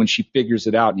see when she figures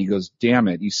it out and he goes, damn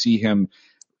it, you see him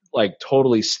like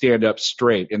totally stand up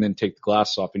straight and then take the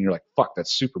glasses off and you're like, fuck,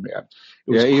 that's Superman.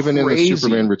 Even in the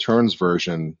Superman Returns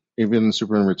version, he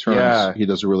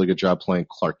does a really good job playing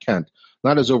Clark Kent.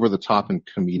 Not as over the top and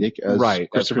comedic as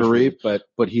Christopher Reeve, but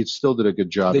he still did a good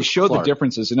job. They show the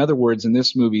differences. In other words, in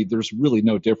this movie, there's really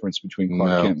no difference between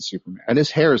Clark Kent and Superman. And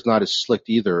his hair is not as slicked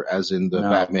either as in the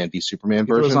Batman v Superman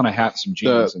version. He throws on a hat and some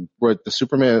jeans. Where the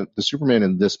Superman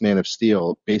in this Man of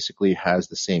Steel basically has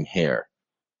the same hair.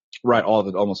 Right,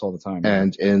 almost all the time.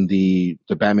 And in the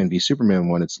Batman v Superman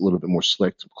one, it's a little bit more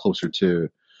slicked, closer to,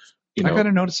 I kind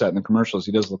of noticed that in the commercials.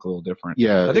 He does look a little different.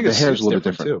 Yeah, I think the hair's a little bit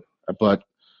different too.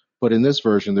 But in this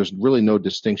version, there's really no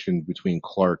distinction between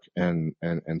Clark and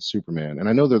Superman. And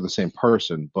I know they're the same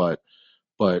person, but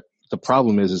the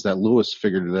problem is that Lewis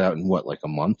figured it out in what, like a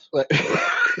month? Like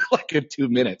in 2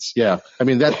 minutes. Yeah, I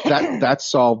mean that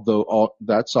solved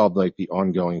like the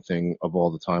ongoing thing of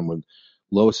all the time when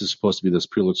Lois is supposed to be this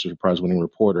Pulitzer Prize-winning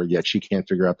reporter, yet she can't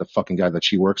figure out the fucking guy that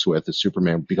she works with is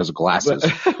Superman because of glasses.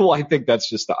 Well, I think that's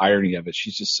just the irony of it.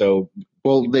 She's just so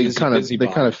they kind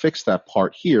of fixed that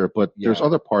part here, but there's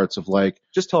other parts of like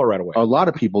just tell her right away. A lot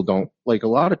of people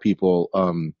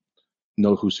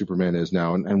know who Superman is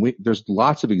now, and there's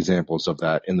lots of examples of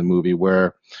that in the movie,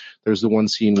 where there's the one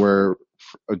scene where,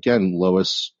 again,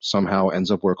 Lois somehow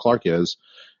ends up where Clark is,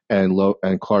 and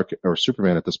Clark, or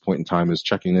Superman at this point in time, is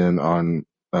checking in on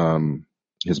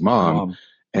his mom,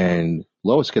 and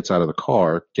Lois gets out of the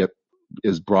car,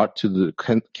 is brought to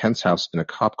the Kent's house in a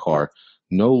cop car,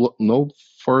 no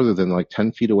further than like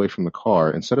 10 feet away from the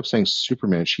car. Instead of saying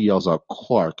Superman, she yells out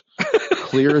Clark,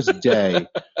 clear as day,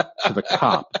 to the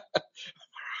cop.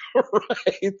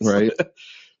 Right.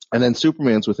 And then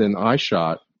Superman's within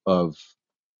eyeshot of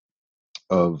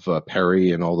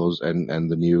Perry and all those, and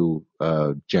the new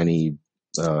Jenny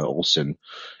Olsen,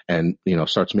 and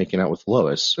starts making out with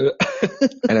Lois.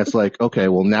 And it's like, okay,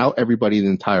 well, now everybody in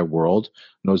the entire world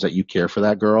knows that you care for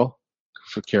that girl,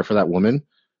 care for that woman.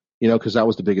 Because that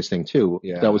was the biggest thing too.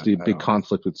 Yeah, that was the big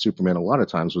conflict with Superman a lot of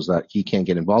times, was that he can't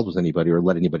get involved with anybody or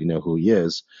let anybody know who he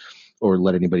is, or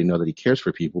let anybody know that he cares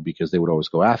for people, because they would always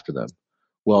go after them.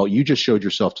 Well, you just showed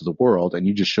yourself to the world, and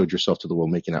you just showed yourself to the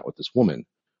world making out with this woman.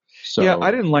 So, yeah,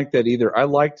 I didn't like that either. I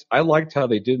liked how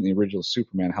they did in the original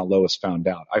Superman, how Lois found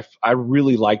out. I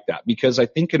really liked that, because I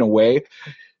think in a way,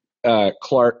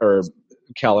 Clark or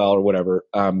Kal-El or whatever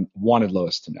wanted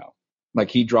Lois to know. Like,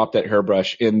 he dropped that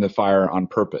hairbrush in the fire on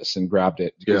purpose and grabbed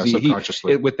it.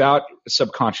 Subconsciously.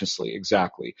 Subconsciously,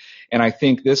 exactly. And I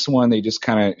think this one,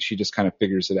 she just kind of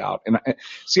figures it out. And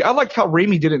I liked how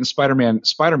Raimi did it in Spider-Man,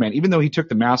 even though he took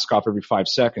the mask off every 5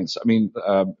 seconds. I mean,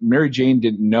 Mary Jane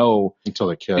didn't know until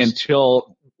they kissed. Didn't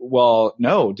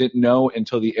know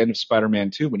until the end of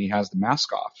Spider-Man 2 when he has the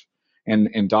mask off.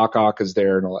 And Doc Ock is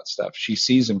there and all that stuff. She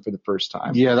sees him for the first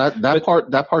time. Yeah, that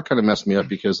part kind of messed me up,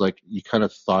 because like you kind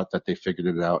of thought that they figured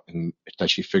it out, and that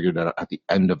she figured it out at the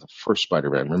end of the first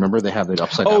Spider-Man. Remember, they have it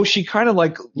upside down. Oh, she kind of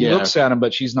looks at him,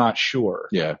 but she's not sure.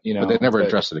 Yeah, but they never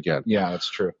address it again. Yeah, that's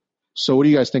true. So what do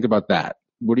you guys think about that?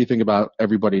 What do you think about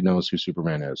everybody knows who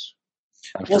Superman is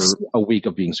after a week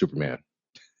of being Superman?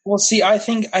 Well, see, I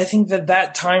think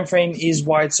that time frame is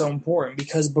why it's so important,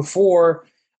 because before,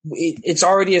 it's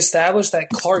already established that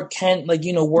Clark Kent,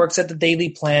 works at the Daily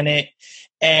Planet,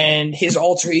 and his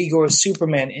alter ego is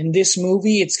Superman. In this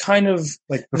movie, it's kind of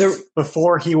like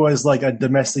before he was like a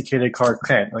domesticated Clark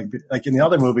Kent. Like in the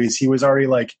other movies, he was already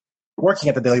like working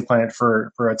at the Daily Planet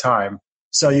for a time.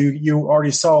 So you already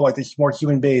saw like the more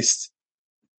human based,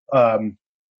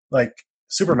 like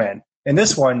Superman. In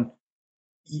this one,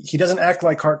 he doesn't act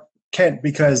like Clark Kent,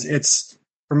 because it's,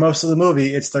 for most of the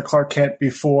movie, it's the Clark Kent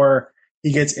before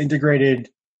he gets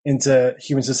integrated into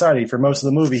human society. For most of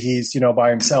the movie, he's, by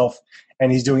himself,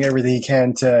 and he's doing everything he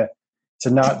can to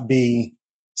not be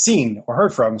seen or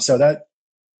heard from. So that,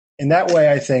 in that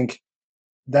way, I think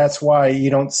that's why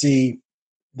you don't see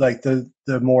like the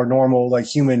more normal, like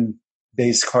human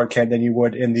based Clark Kent than you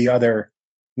would in the other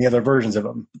versions of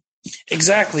him.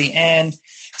 Exactly. And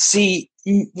see,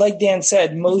 like Dan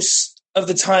said, most of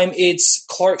the time it's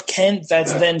Clark Kent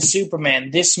that's then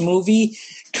Superman. This movie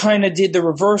kind of did the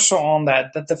reversal on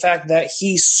that the fact that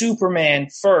he's Superman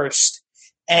first,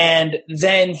 and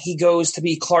then he goes to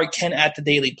be Clark Kent at the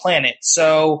Daily Planet.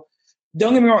 So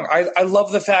don't get me wrong, I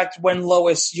love the fact when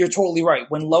Lois, you're totally right,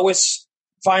 when Lois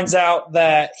finds out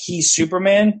that he's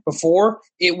Superman before,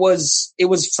 it was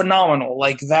phenomenal.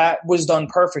 Like, that was done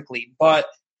perfectly. But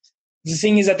the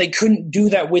thing is that they couldn't do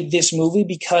that with this movie,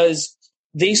 because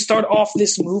they start off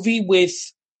this movie with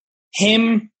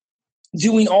him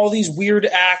doing all these weird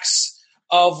acts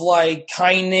of like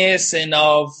kindness and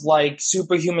of like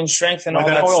superhuman strength and all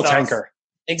that oil stuff. Tanker.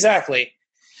 Exactly.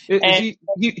 He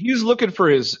was looking for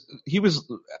he was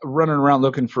running around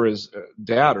looking for his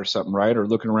dad or something, right? Or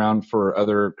looking around for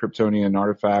other Kryptonian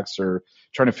artifacts, or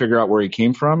trying to figure out where he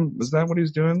came from. Was that what he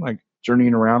was doing? Like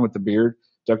journeying around with the beard,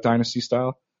 Duck Dynasty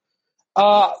style?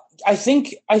 I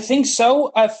think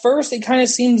so. At first, it kind of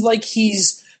seems like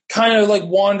he's kind of like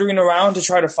wandering around to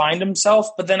try to find himself.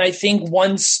 But then I think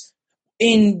when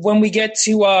we get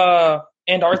to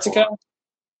Antarctica.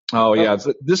 Oh yeah,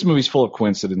 this movie's full of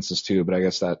coincidences too. But I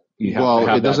guess that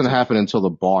it doesn't happen until the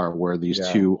bar where these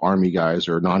two army guys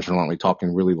are nonchalantly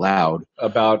talking really loud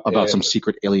about some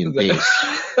secret alien base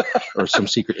or some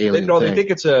secret alien. No, they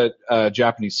think it's a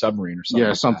Japanese submarine or something.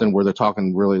 Yeah, something where they're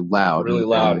talking really loud.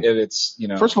 And it's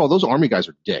First of all, those army guys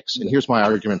are dicks, and here's my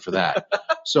argument for that.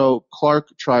 So Clark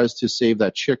tries to save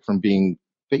that chick from being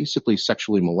basically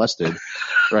sexually molested,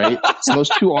 right? So those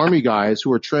two army guys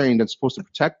who are trained and supposed to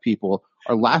protect people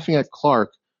are laughing at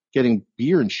Clark getting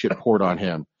beer and shit poured on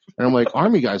him. And I'm like,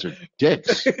 army guys are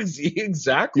dicks.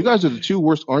 Exactly. You guys are the two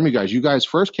worst army guys. You guys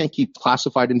first can't keep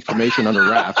classified information under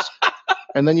wraps,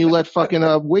 and then you let fucking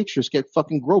a waitress get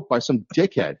fucking groped by some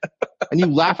dickhead. And you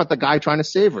laugh at the guy trying to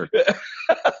save her.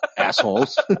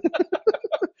 assholes.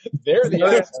 They're the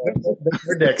assholes.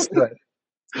 They're dicks. Right.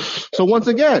 So once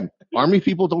again, army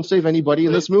people don't save anybody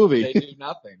in this movie. They do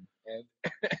nothing,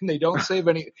 and they don't save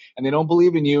any, and they don't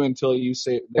believe in you until you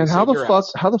say. And how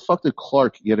the fuck did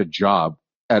Clark get a job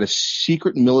at a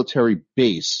secret military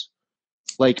base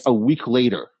like a week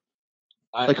later?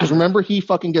 Because remember, he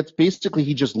fucking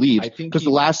he just leaves. Because the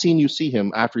last scene you see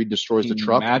him after he destroys the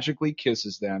truck, magically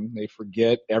kisses them. They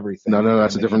forget everything. No,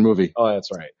 that's a different movie. Oh, that's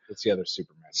right. It's the other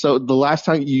Superman. So the last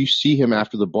time you see him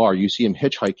after the bar, you see him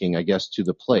hitchhiking, I guess, to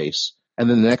the place. And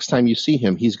then the next time you see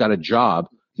him, he's got a job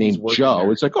named Joe.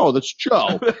 There. It's like, oh, that's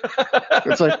Joe.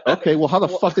 It's like, okay, well, how the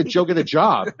fuck did Joe get a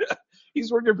job? He's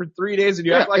working for 3 days, and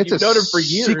you act like you've known him for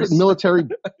years. Secret military,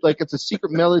 it's a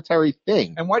secret military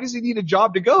thing. And why does he need a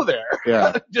job to go there?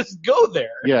 Yeah, just go there.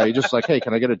 Yeah, he's just like, hey,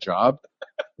 can I get a job?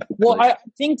 Well, I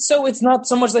think so. It's not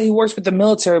so much that he works with the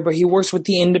military, but he works with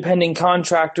the independent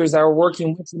contractors that are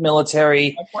working with the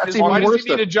military. Why does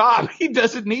he need a job? He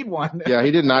doesn't need one. Yeah,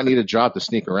 he did not need a job to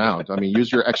sneak around. I mean, use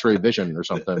your X-ray vision or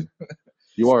something.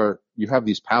 You have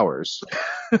these powers.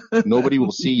 Nobody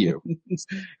will see you.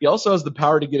 He also has the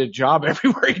power to get a job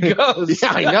everywhere he goes.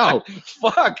 Yeah, I know.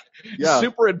 Fuck. Yeah.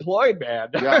 Super employed, man.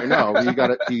 Yeah, I know.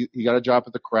 He got a job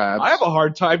at the Crabs. I have a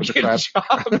hard time getting jobs.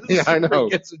 Yeah, I know.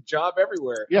 He gets a job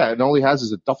everywhere. Yeah, and all he has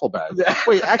is a duffel bag.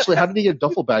 Wait, actually, how did he get a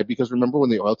duffel bag? Because remember when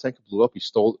the oil tanker blew up, he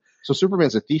stole. So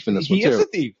Superman's a thief in this one too. He is a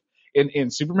thief.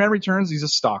 In Superman Returns, he's a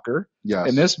stalker. Yes.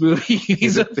 In this movie,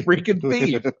 he's a freaking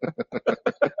thief.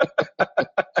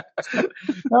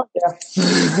 Oh, yeah.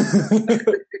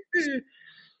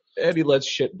 And he lets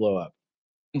shit blow up.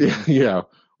 Yeah.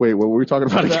 Wait, what were we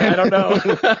talking about again? I don't know.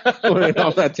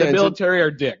 The military are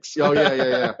dicks. Oh,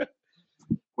 yeah.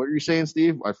 What were you saying,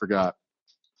 Steve? I forgot.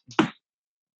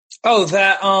 Oh,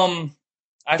 that,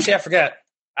 actually, I forget.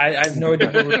 I have no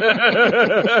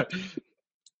idea.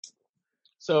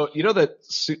 So, you know that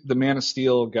the Man of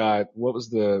Steel got, what was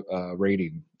the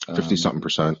rating?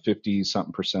 50-something%.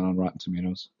 50-something% on Rotten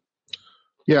Tomatoes.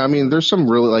 Yeah, I mean, there's some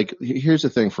really, here's the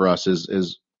thing for us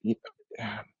is the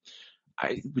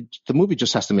movie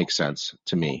just has to make sense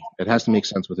to me. It has to make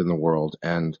sense within the world.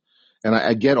 And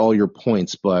I get all your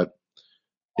points, but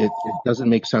it doesn't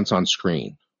make sense on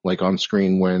screen. Like on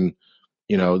screen when,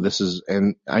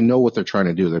 and I know what they're trying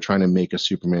to do. They're trying to make a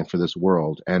Superman for this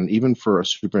world. And even for a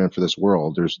Superman for this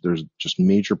world, there's just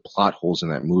major plot holes in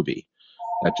that movie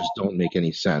that just don't make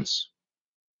any sense.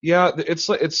 Yeah,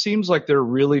 it seems like they're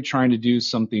really trying to do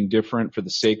something different for the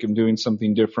sake of doing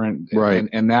something different. Right.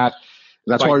 And that's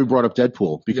why we brought up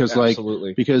Deadpool, because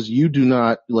because you do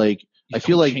not I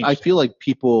feel like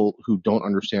people who don't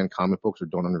understand comic books or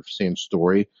don't understand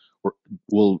story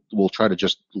will try to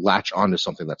just latch onto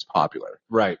something that's popular.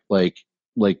 Right.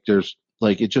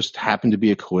 It just happened to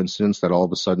be a coincidence that all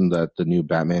of a sudden that the new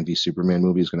Batman v Superman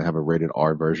movie is going to have a rated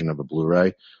R version of a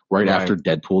Blu-ray right after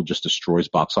Deadpool just destroys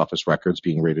box office records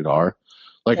being rated R.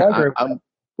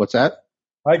 What's that?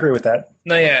 I agree with that.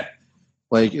 No, yeah.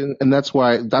 And that's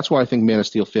why I think Man of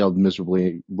Steel failed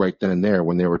miserably right then and there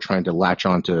when they were trying to latch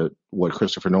on to what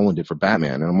Christopher Nolan did for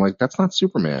Batman. And I'm like, that's not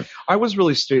Superman. I was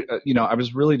really, I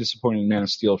was really disappointed in Man of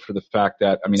Steel for the fact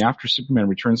that, after Superman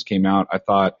Returns came out, I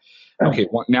thought, okay,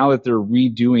 now that they're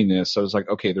redoing this, I was like,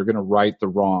 okay, they're going to right the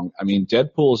wrong.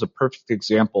 Deadpool is a perfect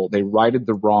example. They righted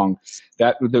the wrong.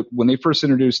 When they first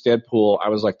introduced Deadpool, I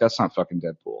was like, that's not fucking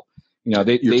Deadpool.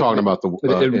 You're talking about the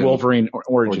Wolverine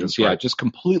Origins, right. Yeah, just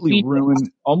completely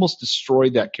ruined, almost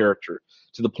destroyed that character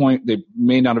to the point they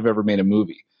may not have ever made a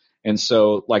movie. And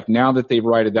so, now that they've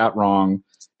righted that wrong,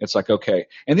 it's like, okay.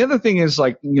 And the other thing is,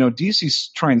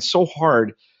 DC's trying so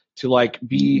hard to not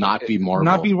be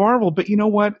Marvel, but you know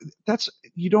what?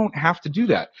 You don't have to do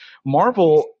that.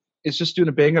 Marvel is just doing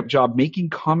a bang up job making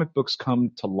comic books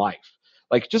come to life.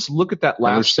 Just look at that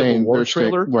last Civil War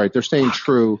trailer. They're staying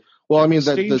true. Well,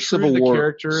 the Civil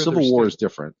War is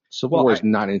different. Civil War is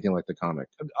not anything like the comic.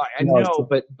 I know,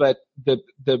 but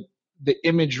the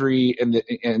imagery and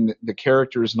the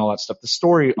characters and all that stuff, the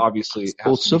story obviously.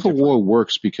 Civil War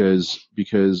works because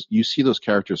you see those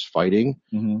characters fighting,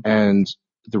 and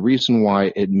the reason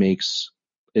why it makes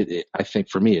it, I think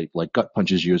for me, it gut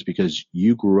punches you is because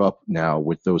you grew up now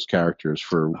with those characters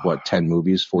for 10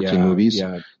 movies, 14 movies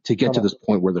to get to this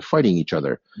point where they're fighting each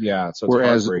other. Yeah. So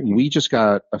whereas we just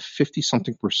got a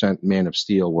 50-something% Man of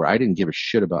Steel where I didn't give a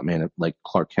shit about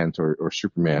Clark Kent or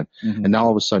Superman. And now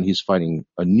all of a sudden he's fighting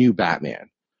a new Batman.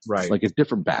 Right. Like a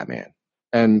different Batman.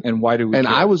 And why do we care?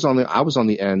 I was on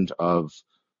the end of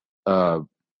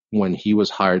when he was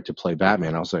hired to play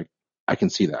Batman. I was like, I can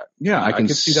see that. Yeah, I can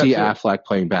see Affleck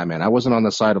playing Batman. I wasn't on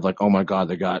the side of oh my God,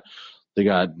 they got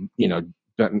Ben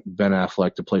Ben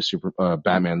Affleck to play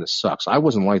Batman. This sucks. I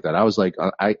wasn't like that. I was like,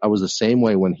 I was the same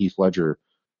way when Heath Ledger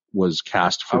was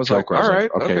cast for Joker. All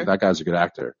right, okay, that guy's a good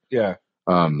actor. Yeah.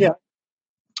 Yeah.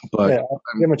 But Yeah,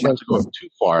 I'm not to go too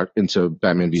far into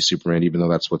Batman v Superman, even though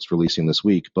that's what's releasing this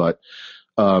week. But,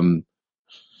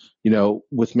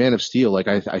 with Man of Steel, like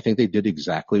I think they did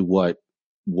exactly what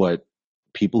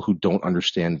people who don't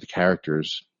understand the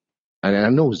characters. And I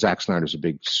know Zack Snyder's a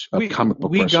big comic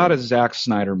book person. We got a Zack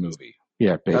Snyder movie.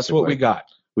 Yeah, basically. That's what we got.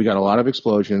 We got a lot of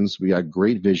explosions. We got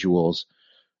great visuals.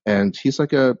 And he's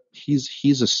like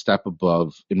he's a step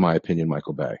above, in my opinion,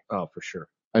 Michael Bay. Oh, for sure.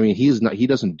 I mean, he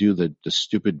doesn't do the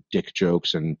stupid dick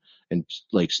jokes and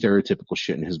like stereotypical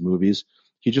shit in his movies.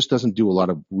 He just doesn't do a lot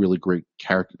of really great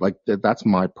character. Like that's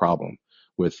my problem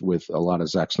with a lot of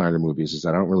Zack Snyder movies, is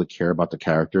that I don't really care about the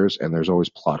characters, and there's always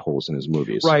plot holes in his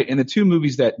movies. Right. And the two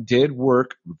movies that did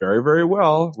work very, very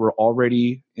well were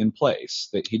already in place.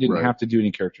 That he didn't have to do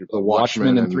any character. The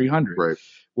Watchmen and 300 right.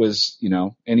 was,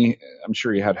 I'm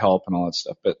sure he had help and all that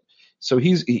stuff, but so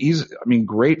he's I mean,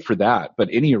 great for that. But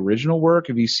any original work,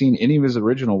 if you've seen any of his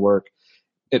original work,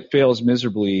 it fails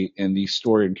miserably in the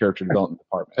story and character development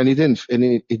department. And he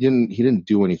didn't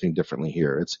do anything differently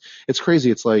here. It's crazy.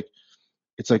 It's like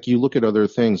you look at other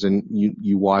things and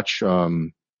you watch,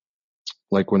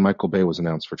 like when Michael Bay was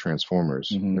announced for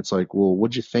Transformers, it's like, well,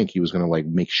 what'd you think? He was going to like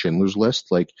make Schindler's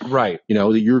List? Like, right.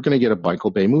 You're going to get a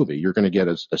Michael Bay movie. You're going to get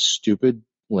a stupid,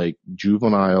 like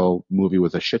juvenile movie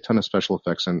with a shit ton of special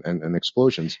effects and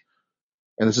explosions.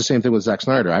 And it's the same thing with Zack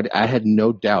Snyder. I had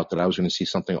no doubt that I was going to see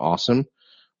something awesome,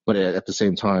 but at the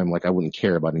same time, like I wouldn't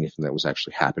care about anything that was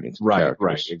actually happening to the characters.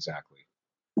 Right, exactly.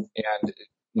 And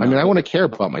I mean, I want to care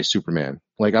about my Superman.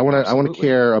 Like I want to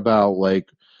care about like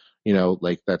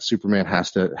that Superman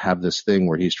has to have this thing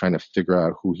where he's trying to figure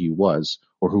out who he was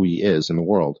or who he is in the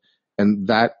world. And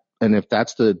if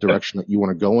that's the direction that you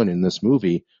want to go in this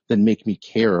movie, then make me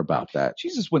care about that.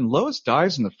 Jesus, when Lois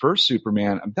dies in the first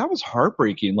Superman, that was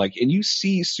heartbreaking. Like, and you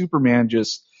see Superman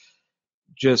just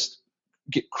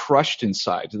get crushed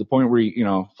inside to the point where he,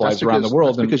 flies around the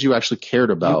world. Because you actually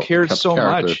cared about. You cared so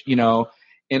much, And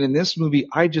in this movie,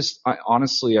 I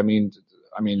honestly, honest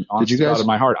out of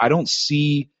my heart, I don't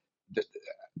see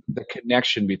the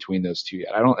connection between those two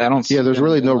yet. I don't. Yeah, there's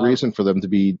really no reason for them to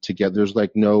be together. There's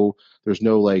no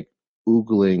like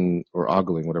oogling or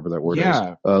ogling, whatever that word is,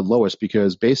 Lois,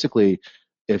 because basically,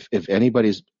 if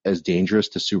anybody's as dangerous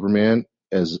to Superman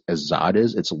as Zod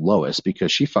is, it's Lois,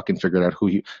 because she fucking figured out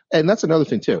and that's another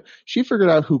thing too. She figured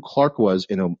out who Clark was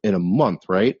in a month,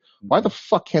 right? Why the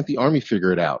fuck can't the army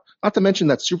figure it out? Not to mention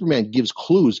that Superman gives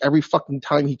clues every fucking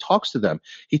time he talks to them.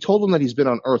 He told them that he's been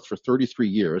on Earth for 33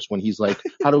 years when he's like,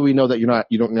 how do we know that you're not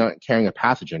carrying a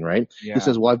pathogen, right? Yeah. He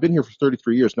says, well, I've been here for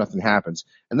 33 years, nothing happens.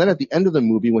 And then at the end of the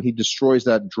movie, when he destroys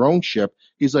that drone ship,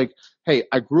 he's like, hey,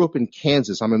 I grew up in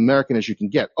Kansas. I'm American as you can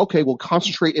get. Okay, well,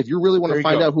 concentrate. If you really want to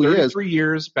find out who he is. 33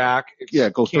 years back.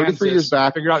 Go 33 years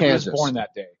back. Figure out Kansas. Who was born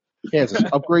that day. Kansas.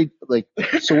 Upgrade.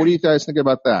 So what do you guys think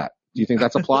about that? Do you think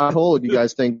that's a plot hole, or do you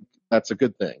guys think that's a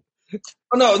good thing?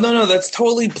 Oh, no. That's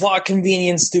totally plot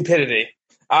convenience stupidity.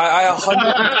 I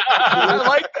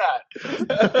like that.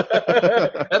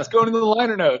 That's going into the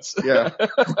liner notes. Yeah.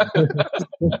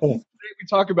 We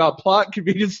talk about plot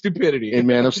convenience stupidity in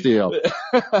Man of Steel.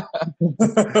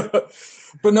 But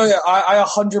no, yeah, I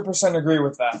 100% agree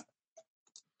with that.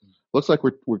 Looks like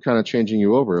we're kind of changing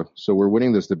you over, so we're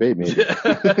winning this debate, maybe.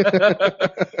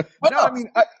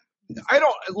 I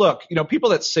don't look.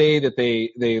 People that say that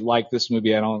they like this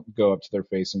movie, I don't go up to their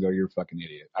face and go, "You're a fucking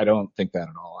idiot." I don't think that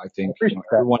at all. I think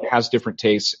everyone has different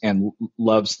tastes and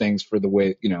loves things for the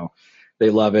way they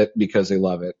love it because they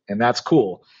love it, and that's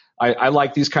cool. I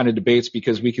like these kind of debates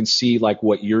because we can see like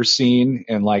what you're seeing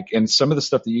and some of the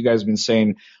stuff that you guys have been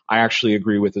saying. I actually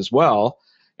agree with as well,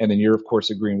 and then you're of course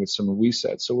agreeing with some of what we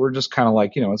said. So we're just kind of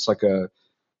like it's like a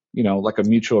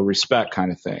mutual respect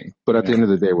kind of thing. But at the end of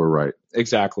the day, we're right.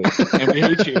 Exactly. And we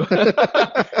hate you. And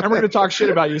we're going to talk shit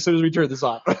about you as soon as we turn this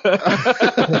off.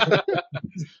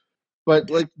 But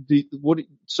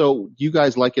so do you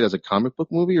guys like it as a comic book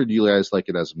movie, or do you guys like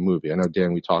it as a movie? I know,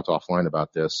 Dan, we talked offline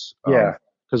about this. Yeah.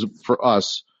 Because for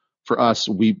us,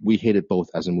 we hate it both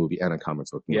as a movie and a comic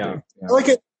book movie. Yeah.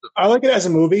 I like it as a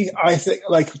movie. I think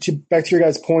back to your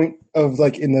guys' point of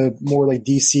in the more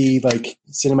DC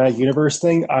cinematic universe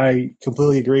thing. I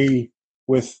completely agree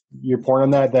with your point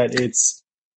on that it's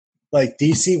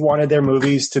DC wanted their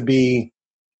movies to be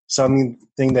something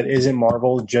that isn't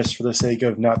Marvel just for the sake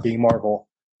of not being Marvel.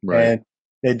 Right. And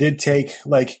they did take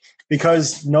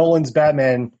because Nolan's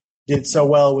Batman did so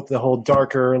well with the whole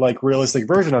darker realistic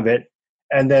version of it,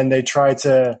 and then they're trying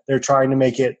to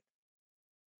make it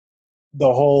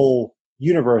the whole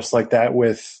universe like that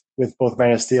with both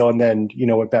Man of Steel and then,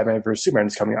 with Batman vs Superman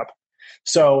is coming up.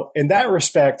 So in that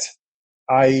respect,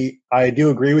 I do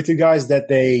agree with you guys that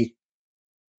they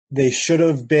should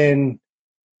have been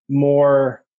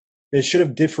more. They should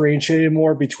have differentiated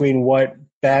more between what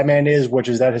Batman is, which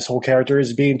is that his whole character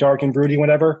is being dark and brooding,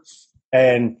 whatever,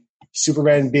 and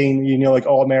Superman being, like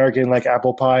all American, like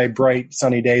apple pie, bright,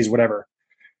 sunny days, whatever.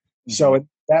 Mm-hmm. So in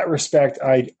that respect,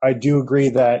 I do agree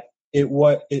that it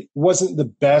wasn't the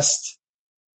best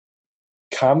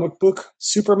comic book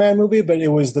Superman movie, but it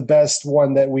was the best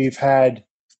one that we've had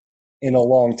in a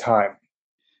long time.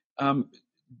 Do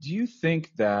you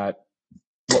think that?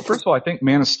 Well, first of all, I think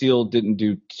Man of Steel didn't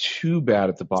do too bad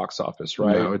at the box office,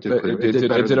 right? No, it did.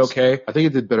 It did okay. I think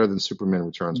it did better than Superman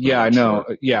Returns. Yeah, I know.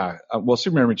 Sure. Yeah. Well,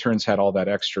 Superman Returns had all that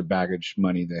extra baggage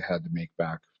money they had to make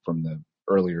back from the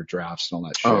earlier drafts and all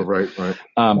that shit. Oh, right.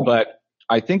 But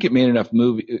I think it made enough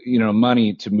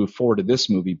money to move forward to this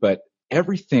movie. But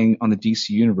everything on the DC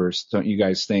universe, don't you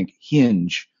guys think,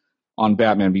 hinge on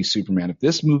Batman v Superman? If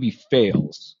this movie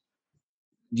fails,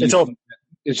 it's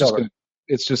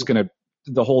just gonna.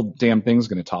 The whole damn thing's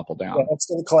going to topple down. Yeah, it's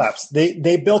going to collapse.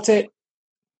 They built it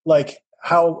like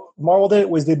how Marvel did it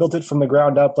was they built it from the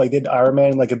ground up, like did Iron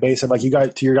Man, like a base of like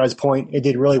to your guys' point, it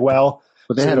did really well.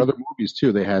 But they had other movies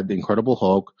too. They had The Incredible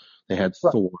Hulk. They had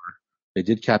Thor. They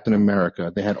did Captain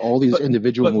America. They had all these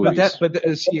individual movies.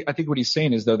 See, I think what he's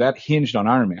saying is though that hinged on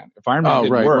Iron Man. If Iron Man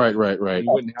didn't work, right.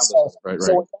 You wouldn't have those. Right.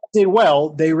 So when they did well,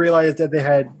 they realized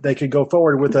that they could go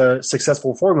forward with a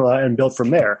successful formula and build from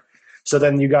there. So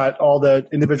then you got all the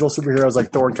individual superheroes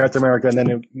like Thor and Captain America, and then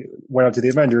it went up to the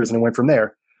Avengers and it went from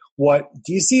there. What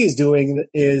DC is doing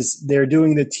is they're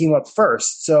doing the team up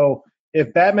first. So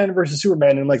if Batman versus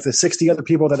Superman and like the 60 other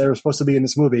people that are supposed to be in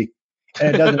this movie,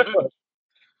 and it doesn't work,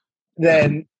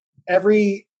 then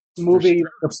every movie,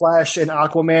 The Flash and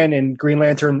Aquaman and Green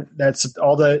Lantern, that's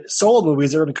all the solo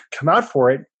movies that are going to come out for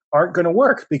it, aren't going to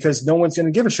work because no one's going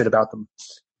to give a shit about them.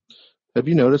 Have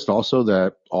you noticed also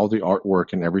that all the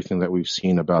artwork and everything that we've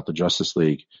seen about the Justice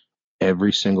League,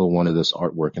 every single one of this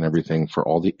artwork and everything for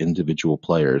all the individual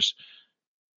players,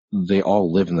 they all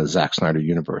live in the Zack Snyder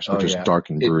universe, which is dark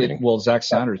and brooding. Zack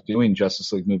Snyder's doing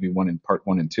Justice League movie part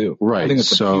 1 and 2. Right. I think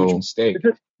it's a huge mistake.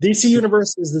 DC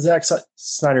Universe is the Zack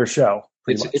Snyder show.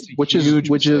 It's which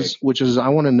is I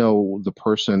want to know the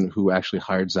person who actually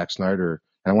hired Zack Snyder.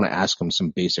 And I want to ask him some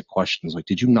basic questions. Like,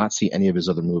 did you not see any of his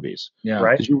other movies? Yeah.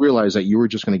 Right. Did you realize that you were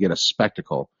just going to get a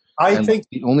spectacle? I think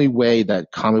the only way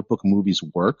that comic book movies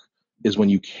work is when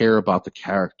you care about the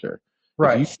character.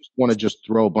 Right. If you just want to just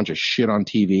throw a bunch of shit on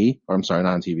TV, or I'm sorry,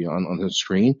 not on TV, on the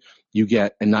screen,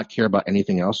 and not care about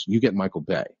anything else, you get Michael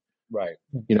Bay. Right.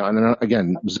 And then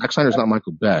again, Zack Snyder's not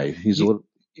Michael Bay. He's a little,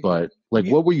 but like,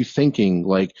 what were you thinking?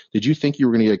 Like, did you think you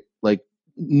were going to get like,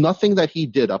 nothing that he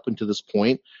did up until this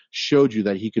point showed you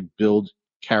that he could build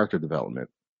character development.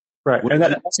 Right. And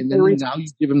then now you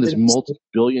give him this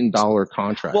multi-billion-dollar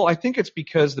contract. Well, I think it's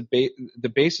because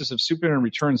the basis of Superman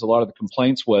Returns, a lot of the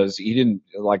complaints was he didn't,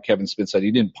 like Kevin Smith said,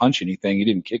 he didn't punch anything, he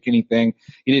didn't kick anything,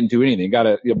 he didn't do anything. He got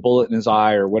a bullet in his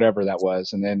eye or whatever that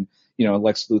was, and then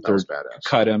Lex Luthor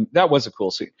cut him. That was a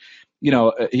cool scene.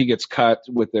 He gets cut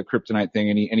with the kryptonite thing,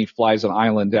 and he flies an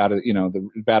island out of the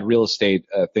bad real estate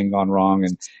thing gone wrong,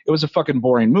 and it was a fucking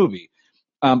boring movie.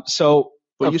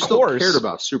 But you still cared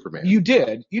about Superman. You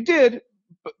did,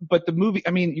 but the movie.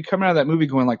 I mean, you come out of that movie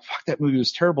going like, "Fuck, that movie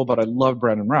was terrible," but I love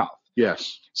Brandon Routh.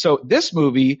 Yes. So this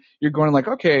movie, you're going like,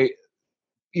 okay,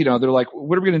 they're like,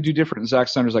 what are we going to do different? And Zack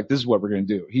Snyder's like, this is what we're going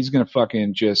to do. He's going to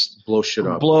fucking just blow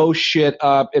shit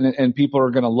up, and people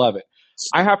are going to love it.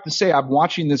 I have to say, I'm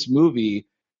watching this movie.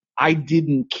 I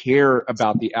didn't care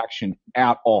about the action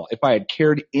at all. If I had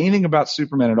cared anything about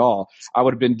Superman at all, I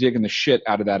would have been digging the shit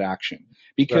out of that action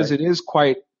because it is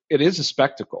a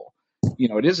spectacle.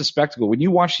 It is a spectacle. When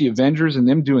you watch the Avengers and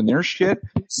them doing their shit,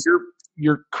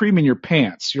 you're creaming your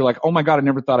pants. You're like, oh my God, I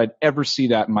never thought I'd ever see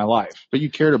that in my life. But you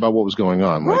cared about what was going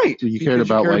on. Like, right. You cared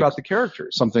about the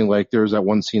characters. Something like there was that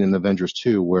one scene in Avengers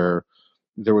 2 where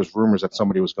there was rumors that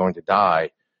somebody was going to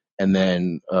die. And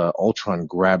then Ultron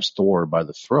grabs Thor by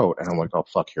the throat, and I'm like, "Oh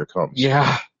fuck, here it comes."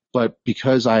 Yeah. But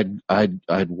because I'd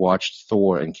watched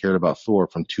Thor and cared about Thor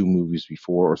from 2 movies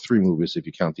before, or 3 movies if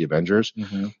you count the Avengers,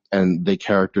 and they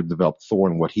character developed Thor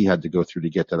and what he had to go through to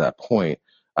get to that point,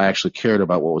 I actually cared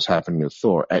about what was happening to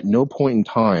Thor. At no point in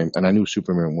time, and I knew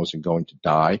Superman wasn't going to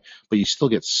die, but you still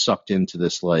get sucked into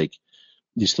this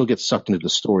you still get sucked into the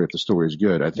story if the story is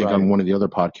good. I think on one of the other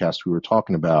podcasts we were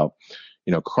talking about.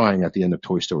 Crying at the end of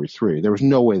Toy Story 3. There was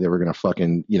no way they were going to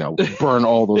fucking, burn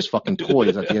all those fucking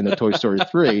toys at the end of Toy Story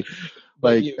 3.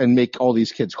 and make all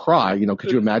these kids cry.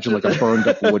 Could you imagine like a burned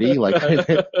up Woody? Like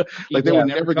they were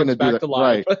never going to do that.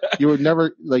 Right. You were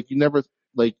never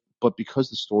but because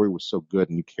the story was so good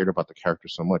and you cared about the character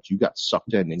so much, you got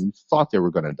sucked in and you thought they were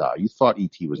going to die. You thought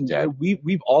E.T. was dead.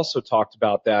 We've also talked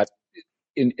about that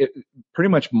in pretty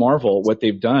much Marvel. What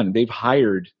they've done, they've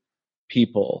hired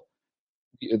people,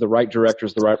 the right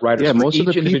directors, the right writers. Yeah, for most of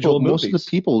each individual most of the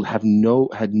people had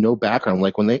no background.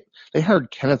 Like when they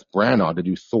hired Kenneth Branagh to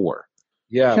do Thor.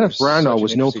 Yeah, Kenneth Branagh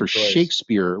was known for choice.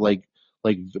 Shakespeare, like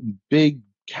big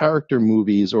character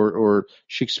movies or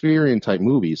Shakespearean type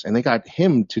movies, and they got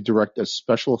him to direct a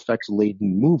special effects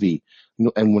laden movie.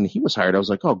 And when he was hired, I was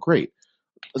like, oh great,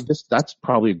 that's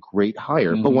probably a great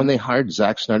hire. Mm-hmm. But when they hired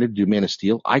Zack Snyder to do Man of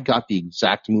Steel, I got the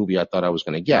exact movie I thought I was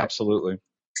going to get. Absolutely.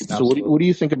 So what do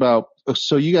you think about?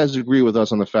 So you guys agree with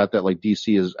us on the fact that like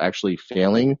DC is actually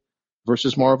failing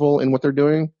versus Marvel in what they're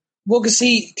doing? Well, cause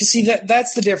see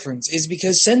that's the difference, is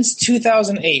because since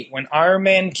 2008, when Iron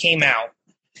Man came out,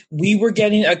 we were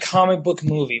getting a comic book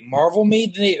movie. Marvel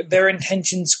made their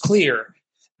intentions clear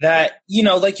that,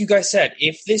 like you guys said,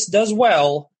 if this does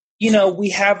well, we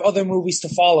have other movies to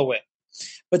follow it.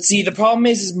 But see, the problem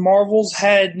is Marvel's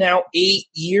had now 8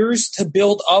 years to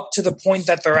build up to the point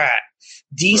that they're at.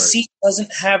 DC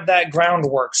doesn't have that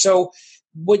groundwork. So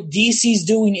what DC's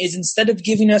doing is, instead of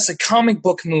giving us a comic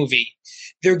book movie,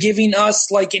 they're giving us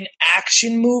like an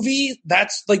action movie.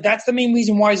 That's the main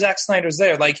reason why Zack Snyder's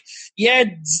there. Like, yeah,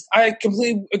 I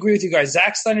completely agree with you guys.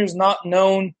 Zack Snyder's not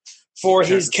known for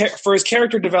his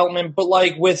character development, but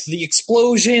like with the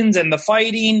explosions and the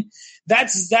fighting,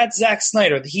 that's Zack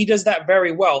Snyder. He does that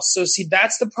very well. So see,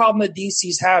 that's the problem that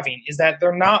DC's having, is that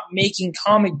they're not making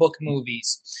comic book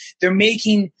movies. They're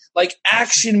making like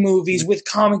action movies with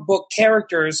comic book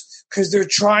characters because they're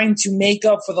trying to make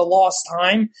up for the lost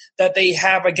time that they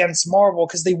have against Marvel,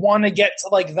 because they want to get to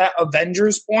like that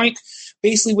Avengers point,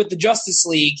 basically with the Justice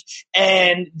League,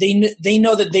 and they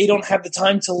know that they don't have the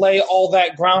time to lay all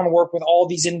that groundwork with all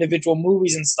these individual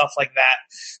movies and stuff like that.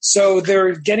 So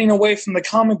they're getting away from the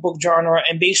comic book genre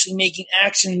and basically making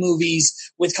action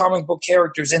movies with comic book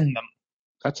characters in them.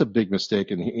 That's a big mistake,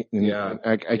 and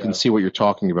I can see what you're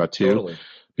talking about too. Totally.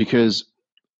 Because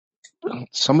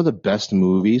some of the best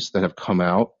movies that have come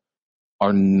out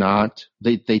are not,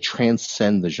 they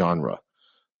transcend the genre.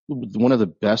 One of the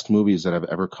best movies that have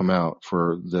ever come out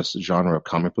for this genre of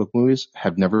comic book movies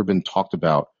have never been talked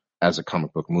about as a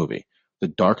comic book movie. The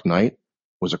Dark Knight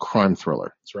was a crime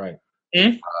thriller. That's right.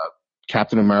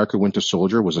 Captain America Winter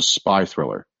Soldier was a spy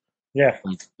thriller. Yeah.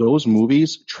 Those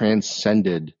movies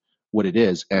transcended what it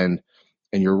is. And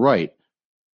you're right.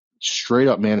 Straight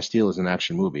up, Man of Steel is an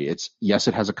action movie. It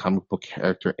has a comic book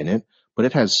character in it, but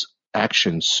it has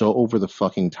action so over the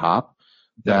fucking top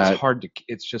that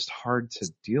it's just hard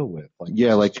to deal with.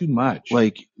 Like too much.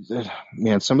 Like,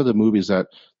 man, some of the movies that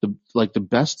the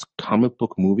best comic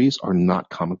book movies are not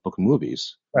comic book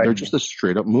movies. Right. They're just a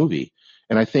straight up movie.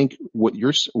 And I think what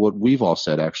we've all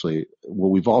said on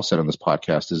this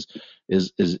podcast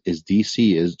is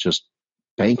DC is just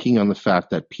banking on the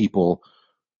fact that people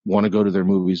want to go to their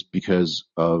movies because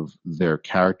of their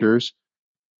characters.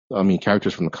 I mean,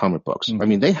 characters from the comic books. Mm-hmm. I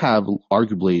mean, they have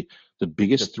arguably the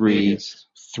biggest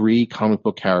three comic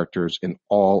book characters in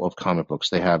all of comic books.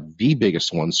 They have the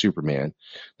biggest one, Superman.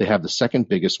 They have the second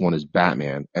biggest one is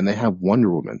Batman, and they have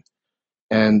Wonder Woman.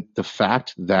 And the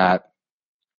fact that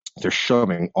they're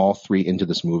shoving all three into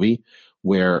this movie,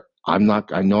 where I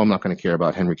know I'm not going to care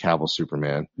about Henry Cavill's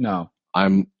Superman. No.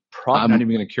 I'm not even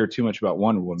going to care too much about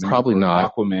Wonder Woman. Probably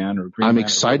not. Aquaman or Green I'm Man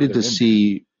excited to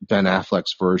see Ben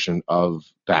Affleck's version of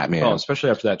Batman. Oh, especially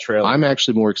after that trailer. I'm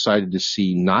actually more excited to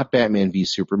see not Batman v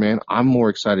Superman. I'm more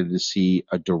excited to see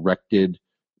a Ben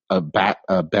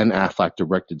Affleck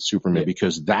directed Superman,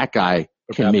 because that guy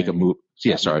can make a movie.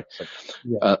 Yeah, sorry.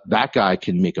 That guy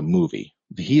can make a movie.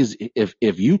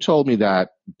 If you told me that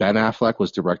Ben Affleck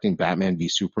was directing Batman v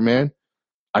Superman,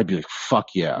 I'd be like, fuck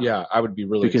yeah. Yeah, I would be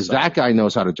really because excited. That guy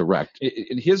knows how to direct.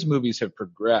 His movies have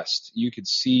progressed. You could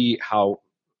see how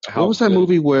what was that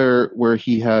movie where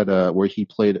he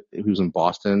was in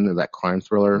Boston, that crime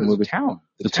thriller movie?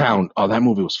 The Town. Oh, that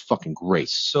movie was fucking great.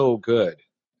 So good.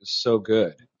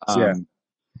 Yeah.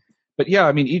 But yeah,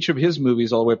 I mean, each of his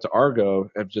movies, all the way up to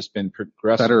Argo, have just been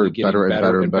progressively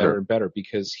better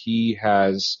because he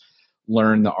has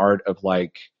learned the art of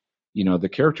the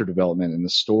character development and the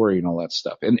story and all that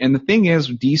stuff. And the thing is,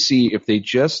 DC, if they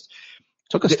just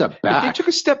took a step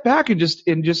back and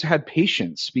just had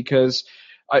patience, because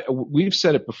we've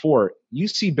said it before, you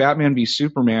see Batman v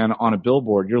Superman on a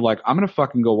billboard, you're like, I'm going to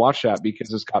fucking go watch that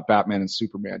because it's got Batman and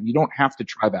Superman. You don't have to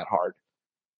try that hard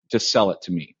to sell it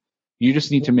to me. You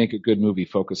just need to make a good movie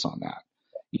focus on that.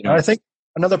 You know, I think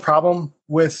another problem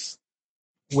with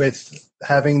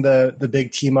having the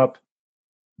big team up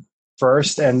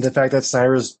first, and the fact that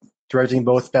Snyder's directing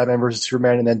both Batman vs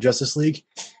Superman and then Justice League,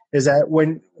 is that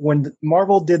when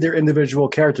Marvel did their individual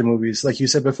character movies, like you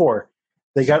said before,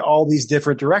 they got all these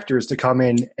different directors to come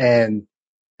in and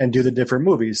do the different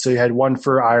movies. So you had one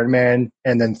for Iron Man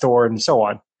and then Thor and so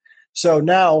on. So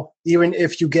now, even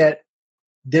if you get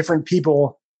different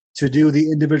people to do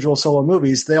the individual solo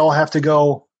movies, they all have to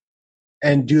go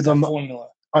and do them Formula.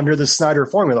 under the Snyder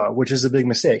formula, which is a big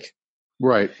mistake.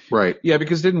 Right. yeah,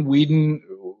 because didn't Whedon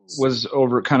was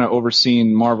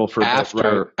overseeing Marvel for a bit,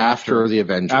 right? After the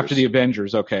Avengers. After the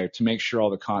Avengers, okay, to make sure all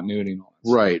the continuity and all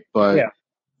that. Right,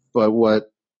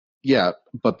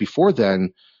 but before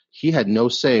then, he had no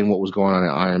say in what was going on in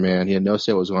Iron Man. He had no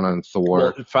say what was going on in Thor.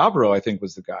 Well, Favreau, I think,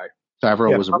 was the guy.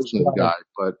 Favreau was originally the guy,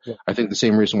 but Yeah. I think the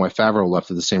same reason why Favreau left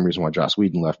is the same reason why Joss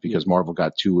Whedon left, because Marvel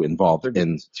got too involved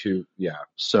in.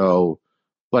 So,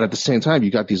 but at the same time, you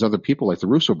got these other people like the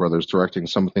Russo brothers directing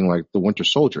something like The Winter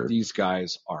Soldier. These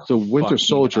guys are. The Winter fucking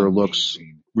Soldier amazing. looks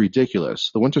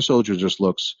ridiculous. The Winter Soldier just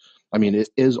looks. I mean, it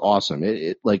is awesome.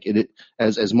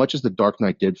 As much as The Dark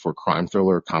Knight did for crime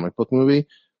thriller comic book movie,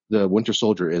 The Winter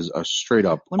Soldier is a straight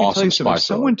up Let me awesome tell you spy something.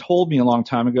 Someone told me a long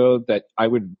time ago that I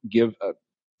would give a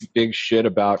big shit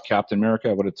about Captain America.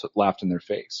 I would have laughed in their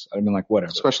face. I'd have been like, whatever.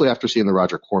 especially after seeing the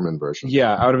Roger Corman version.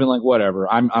 Yeah, I would have been like, whatever.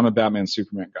 I'm a Batman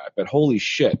Superman guy, but holy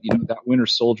shit, that Winter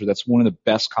Soldier, that's one of the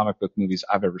best comic book movies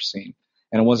I've ever seen,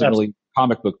 and it wasn't really a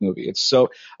comic book movie. It's so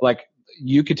like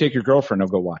you could take your girlfriend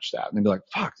and go watch that, and they'd be like,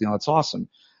 fuck, that's awesome.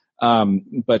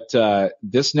 But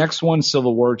this next one,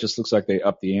 Civil War, just looks like they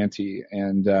upped the ante,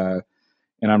 and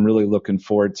I'm really looking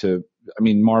forward to. I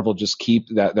mean, Marvel just keep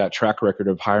that track record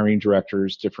of hiring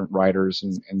directors, different writers,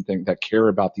 and things that care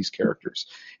about these characters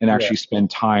and actually spend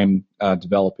time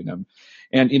developing them.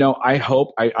 And I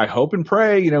hope and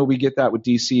pray we get that with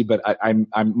DC. But I'm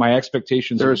my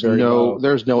expectations. There's are very low.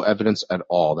 there's no evidence at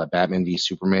all that Batman v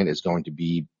Superman is going to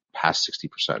be past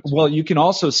 60%. Well, you can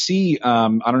also see, I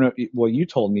don't know, well, you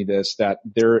told me this, that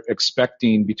they're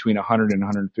expecting between 100 and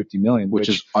 150 million. Which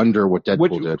is under what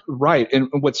Deadpool did. Right. And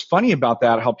what's funny about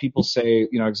that, how people say,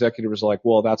 executives are like,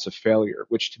 well, that's a failure,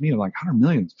 which to me, I'm like, 100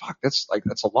 million, fuck, that's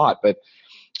a lot. But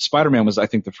Spider-Man was, I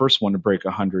think, the first one to break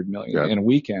 100 million in a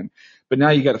weekend. But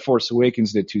now you got The Force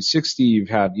Awakens did 260. You've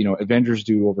had, Avengers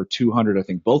do over 200, I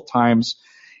think, both times.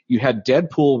 You had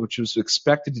Deadpool, which was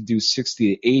expected to do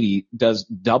 60 to 80, does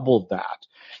double that.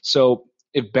 So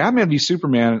if Batman v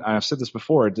Superman, and I've said this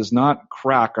before, it does not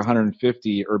crack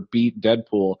 150 or beat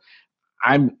Deadpool,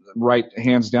 I'm right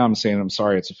hands down saying I'm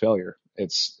sorry, it's a failure.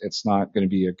 It's not going to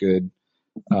be a good.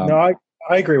 No,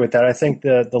 I agree with that. I think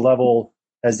the level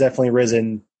has definitely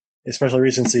risen, especially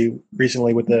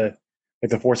recently with the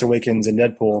Force Awakens and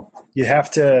Deadpool. You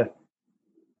have to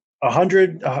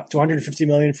 100 to 150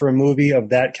 million for a movie of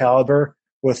that caliber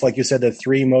with, like you said, the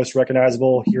three most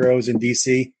recognizable heroes in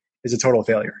DC is a total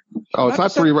failure. Oh, it's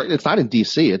not three. It's not in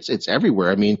DC. It's everywhere.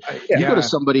 I mean, you go to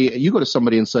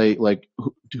somebody and say, like,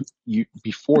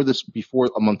 before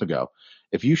a month ago,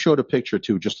 if you showed a picture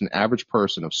to just an average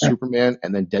person of Superman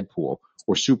and then Deadpool,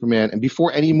 or Superman, and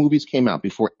before any movies came out,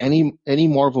 before any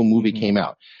Marvel movie came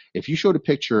out, if you showed a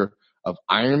picture of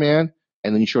Iron Man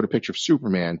and then you showed a picture of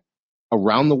Superman,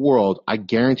 around the world, I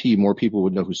guarantee you more people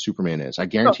would know who Superman is. I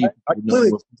guarantee you would know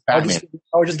who Batman.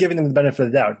 I was just giving them the benefit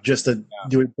of the doubt just to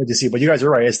do it to see. But you guys are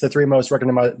right. It's the three most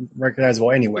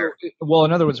recognizable anywhere. Well,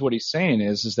 in other words, what he's saying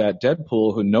is that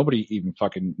Deadpool, who nobody even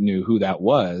fucking knew who that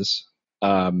was,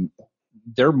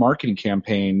 their marketing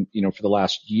campaign, for the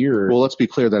last year. Well, let's be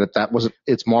clear that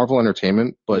it's Marvel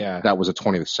Entertainment, but that was a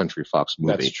 20th Century Fox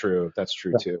movie. That's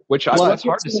true too. Which it's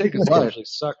hard to say because they usually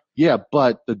suck. Yeah,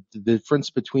 but the difference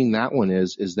between that one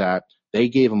is that they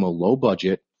gave them a low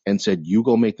budget and said, you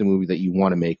go make the movie that you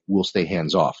want to make. We'll stay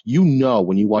hands off.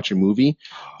 When you watch a movie,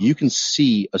 you can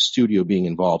see a studio being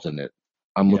involved in it.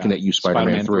 I'm looking at you,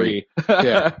 Spider-Man 3.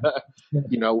 Yeah.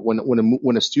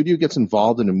 When a studio gets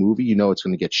involved in a movie, it's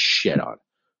going to get shit on.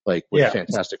 Like with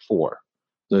Fantastic Four,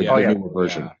 the newer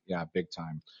version. Yeah, big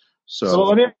time. So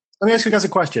let me ask you guys a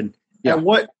question. Yeah. At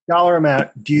what dollar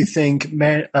amount do you think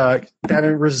Batman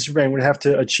vs Superman would have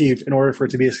to achieve in order for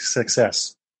it to be a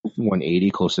success? 180,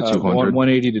 close to 200.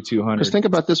 180 to 200. Because think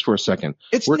about this for a second.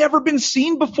 It's never been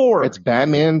seen before. It's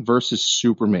Batman versus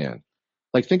Superman.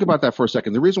 Like, think about that for a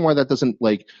second. The reason why that doesn't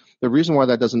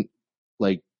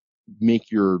make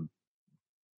your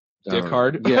dick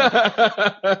hard,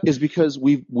 is because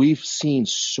we've seen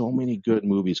so many good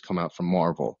movies come out from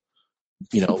Marvel.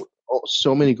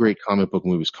 So many great comic book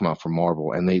movies come out from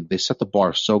Marvel, and they set the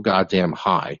bar so goddamn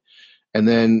high And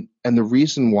the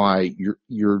reason why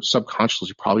you're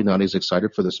subconsciously probably not as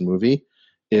excited for this movie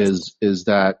is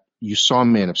that you saw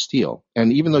Man of Steel.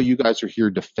 And even though you guys are here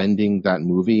defending that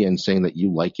movie and saying that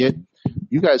you like it,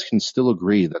 you guys can still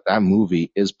agree that that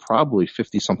movie is probably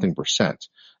 50-something%.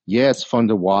 Yeah, it's fun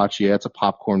to watch. Yeah, it's a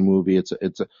popcorn movie.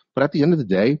 But at the end of the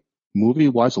day,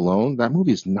 movie-wise alone, that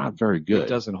movie is not very good. It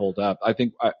doesn't hold up. I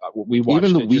think we watched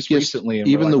it just recently. And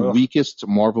even the weakest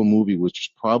Marvel movie was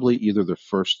just probably either the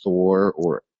first Thor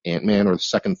or Ant-Man or the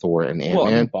second Thor and Ant-Man. Well,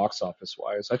 I mean, box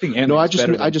office-wise, I think Ant-Man. No, I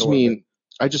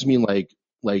just mean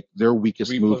like their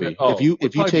weakest movie.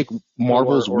 If you take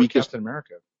Marvel's weakest, Captain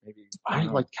America, maybe. I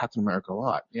like Captain America a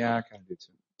lot. Yeah, I kind of do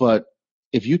too. But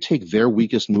if you take their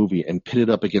weakest movie and pit it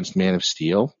up against Man of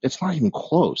Steel, it's not even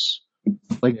close.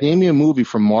 Like, name me a movie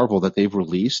from Marvel that they've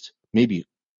released, maybe,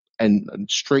 and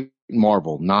straight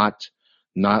Marvel, not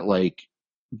like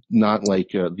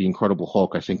The Incredible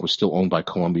Hulk. I think was still owned by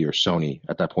Columbia or Sony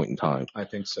at that point in time. I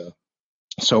think so.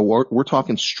 So we're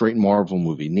talking straight Marvel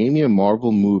movie. Name me a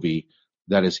Marvel movie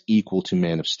that is equal to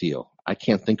Man of Steel. I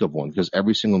can't think of one because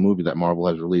every single movie that Marvel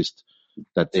has released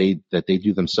that they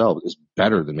do themselves is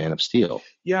better than Man of Steel.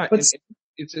 Yeah,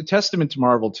 it's a testament to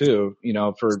Marvel too,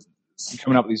 for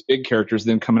coming out with these big characters,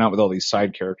 then coming out with all these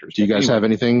side characters. Do you guys have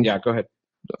anything? Yeah, go ahead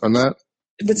on that.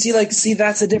 But see,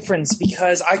 that's the difference,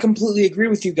 because I completely agree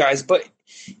with you guys, but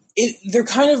they're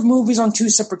kind of movies on two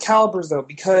separate calibers, though,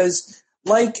 because,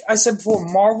 like I said before,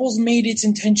 Marvel's made its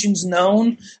intentions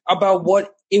known about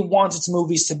what it wants its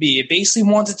movies to be. It basically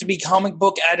wants it to be comic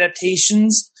book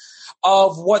adaptations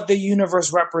of what the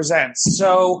universe represents.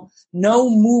 So no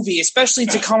movie, especially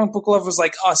to comic book lovers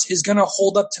like us, is going to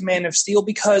hold up to Man of Steel,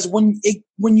 because when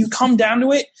you come down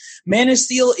to it, Man of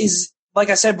Steel is, like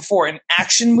I said before, an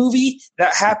action movie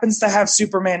that happens to have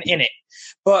Superman in it.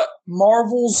 But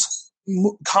Marvel's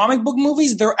comic book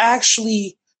movies, they're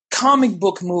actually comic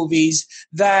book movies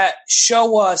that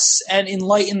show us and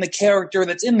enlighten the character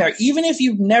that's in there. Even if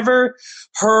you've never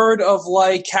heard of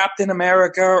like Captain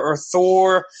America or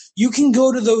Thor, you can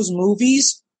go to those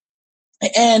movies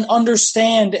and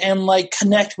understand and like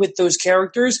connect with those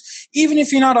characters, even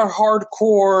if you're not a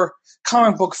hardcore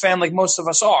comic book fan like most of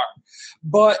us are.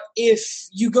 But if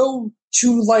you go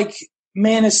to like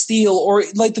Man of Steel or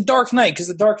like The Dark Knight, because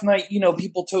The Dark Knight,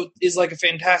 people is like a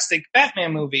fantastic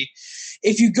Batman movie.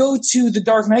 If you go to The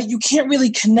Dark Knight, you can't really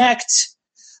connect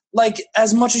like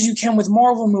as much as you can with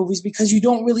Marvel movies, because you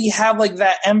don't really have like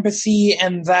that empathy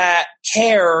and that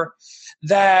care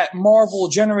that Marvel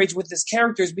generates with its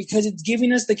characters, because it's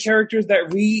giving us the characters that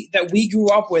we grew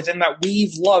up with and that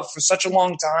we've loved for such a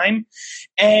long time.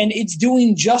 And it's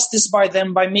doing justice by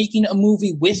them by making a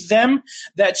movie with them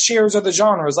that shares other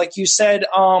genres. Like you said,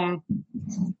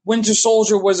 Winter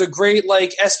Soldier was a great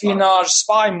like espionage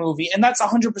spy movie, and that's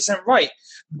 100% right.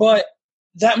 But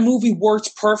that movie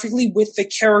worked perfectly with the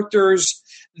characters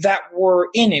that were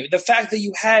in it. The fact that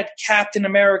you had Captain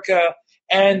America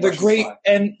and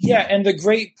the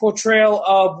great portrayal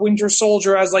of Winter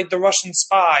Soldier as like the Russian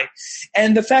spy,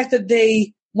 and the fact that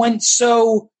they went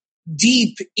so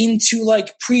deep into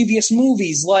like previous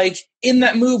movies. Like in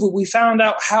that movie, we found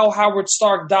out how Howard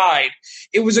Stark died.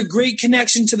 It was a great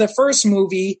connection to the first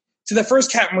movie, to the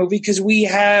first Cap movie, because we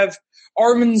have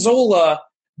Armin Zola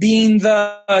being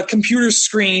the computer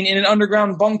screen in an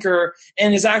underground bunker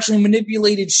and has actually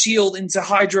manipulated S.H.I.E.L.D. into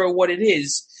Hydra what it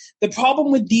is. The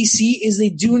problem with DC is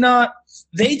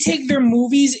they take their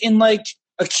movies in like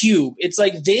a cube. It's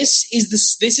like, this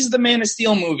is the Man of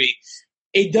Steel movie.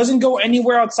 It doesn't go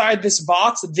anywhere outside this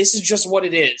box. This is just what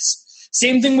it is.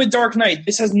 Same thing with Dark Knight.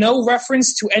 This has no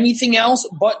reference to anything else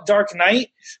but Dark Knight.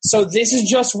 So this is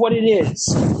just what it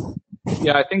is.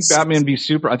 Yeah, I think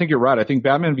I think you're right. I think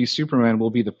Batman v Superman will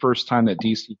be the first time that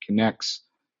DC connects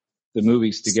the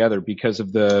movies together because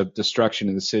of the destruction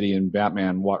of the city and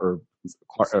Batman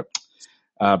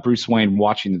Bruce Wayne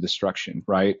watching the destruction,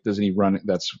 right? Doesn't he run it?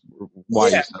 That's why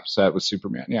he's upset with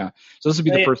Superman. Yeah. So this would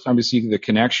be the first time we see the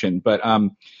connection. But I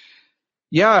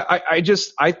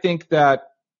think that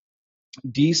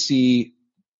DC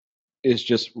is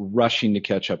just rushing to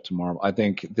catch up to Marvel. I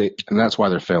think and that's why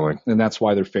they're failing. And that's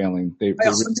why they're failing. I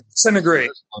 100% agree.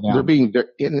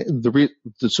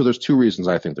 So there's two reasons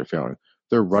I think they're failing.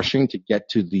 They're rushing to get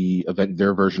to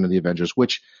their version of the Avengers,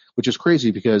 which is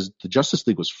crazy because the Justice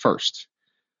League was first.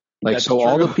 Like, that's so true.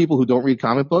 All the people who don't read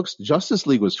comic books, Justice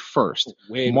League was first.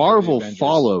 Marvel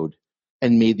followed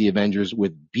and made the Avengers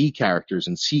with B characters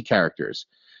and C characters.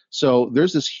 So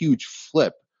there's this huge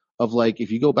flip of like,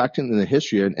 if you go back to the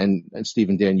history, and Steve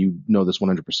and Dan, you know this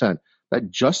 100%,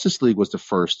 that Justice League was the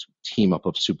first team up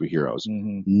of superheroes,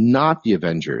 not the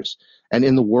Avengers. And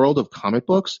in the world of comic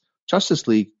books, Justice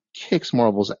League kicks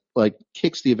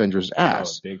the Avengers'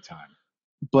 ass. Big time.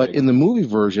 But in the movie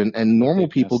version, and normal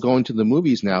Big people mess. going to the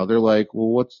movies now, they're like,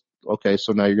 well,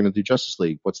 so now you're going to do Justice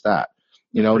League. What's that?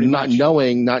 Pretty not much.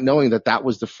 knowing that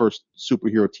was the first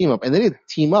superhero team up. And they didn't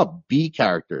team up B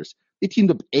characters. They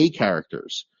teamed up A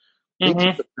characters. They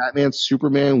teamed up Batman,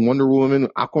 Superman, Wonder Woman,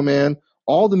 Aquaman,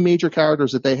 all the major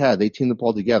characters that they had. They teamed up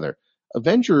all together.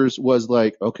 Avengers was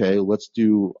like, okay, let's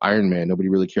do Iron Man. Nobody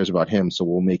really cares about him, so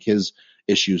we'll make his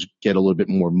issues get a little bit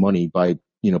more money by,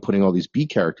 putting all these B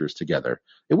characters together.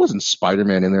 It wasn't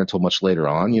Spider-Man in there until much later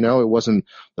on, It wasn't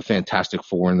the Fantastic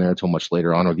Four in there until much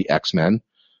later on, or the X-Men.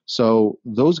 So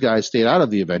those guys stayed out of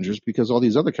the Avengers because all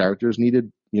these other characters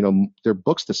needed, their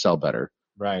books to sell better.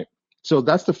 Right. So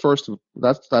that's the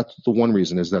one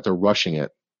reason, is that they're rushing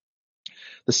it.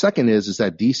 The second is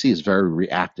that DC is very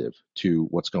reactive to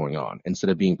what's going on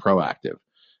instead of being proactive.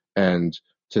 And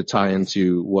to tie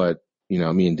into what,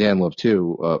 me and Dan love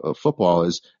too, football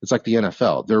it's like the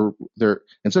NFL. They're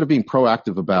instead of being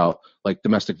proactive about like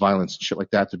domestic violence and shit like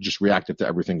that, they're just reactive to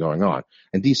everything going on.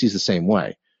 And DC is the same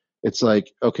way. It's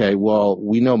like, okay, well,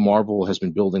 we know Marvel has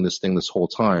been building this thing this whole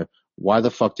time. Why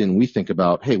the fuck didn't we think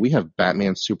about, hey, we have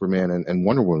Batman, Superman, and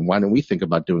Wonder Woman. Why didn't we think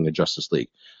about doing a Justice League?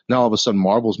 Now all of a sudden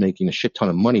Marvel's making a shit ton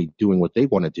of money doing what they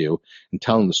want to do and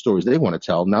telling the stories they want to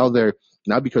tell. Now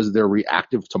because they're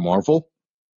reactive to Marvel,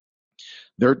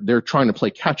 they're trying to play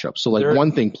catch up. So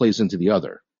one thing plays into the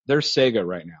other. They're Sega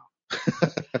right now.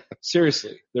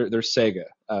 Seriously, they're Sega.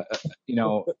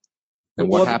 And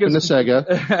what happened to Sega?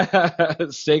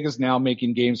 Sega's now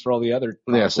making games for all the other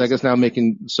consoles. Yeah, Sega's now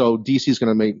so DC's going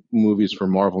to make movies for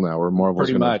Marvel now, or Marvel's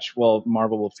pretty much. Well,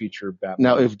 Marvel will feature Batman.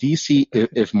 Now,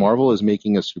 if Marvel is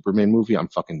making a Superman movie, I'm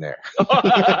fucking there.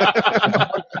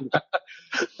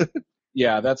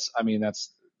 Yeah,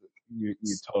 you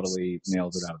totally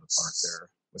nailed it out of the park there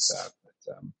with that.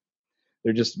 But,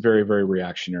 they're just very, very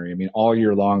reactionary. I mean, all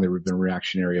year long they've been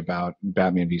reactionary about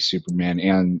Batman v Superman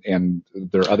and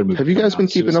their other movies. Have you guys been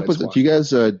keeping up with it? Squad. Do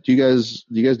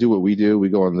you guys do what we do? We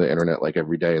go on the internet like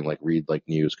every day and like read like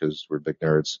news because we're big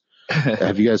nerds.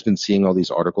 Have you guys been seeing all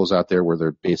these articles out there where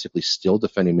they're basically still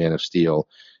defending Man of Steel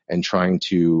and trying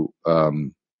to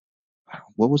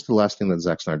what was the last thing that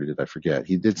Zack Snyder did? I forget.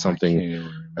 He did something.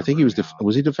 I think he was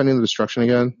he defending the Destruction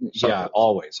again? Yeah,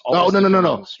 always. Oh,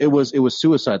 no. It was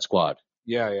Suicide Squad.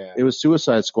 Yeah. It was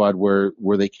Suicide Squad where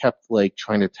they kept like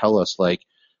trying to tell us like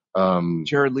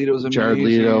Jared Leto's amazing. Jared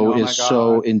Leto is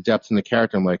so in depth in the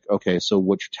character. I'm like, okay, so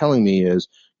what you're telling me is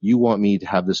you want me to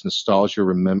have this nostalgia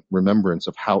remembrance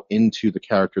of how into the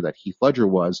character that Heath Ledger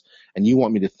was, and you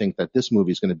want me to think that this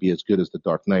movie is going to be as good as The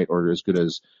Dark Knight or as good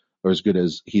as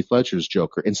Heath Ledger's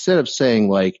Joker. Instead of saying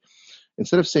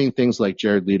things like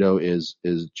Jared Leto is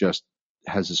just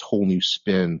has this whole new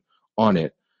spin on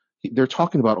it, they're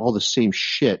talking about all the same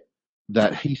shit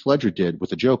that Heath Ledger did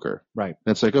with the Joker. Right.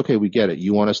 And it's like, okay, we get it.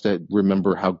 You want us to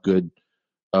remember how good,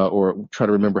 or try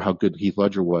to remember how good Heath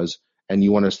Ledger was, and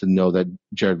you want us to know that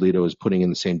Jared Leto is putting in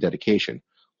the same dedication.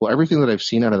 Well, everything that I've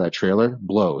seen out of that trailer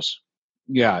blows.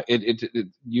 Yeah,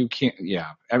 you can't. Yeah,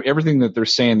 everything that they're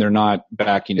saying, they're not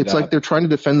backing it up. It's like they're trying to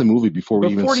defend the movie before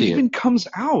it even comes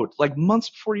out, like months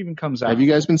before it even comes out. Have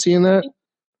you guys been seeing that?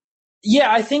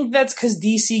 Yeah, I think that's because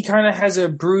DC kind of has a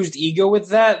bruised ego with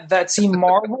that. See,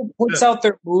 Marvel puts out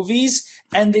their movies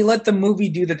and they let the movie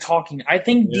do the talking. I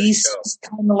think DC's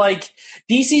kind of like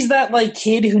DC's that like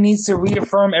kid who needs to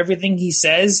reaffirm everything he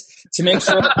says to make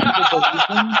sure that people believe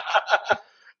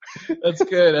him. That's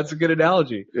good. That's a good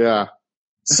analogy. Yeah.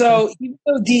 So even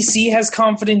though DC has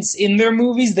confidence in their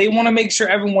movies, they want to make sure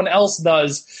everyone else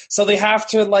does. So they have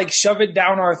to like shove it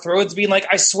down our throats, being like,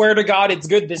 "I swear to God, it's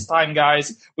good this time,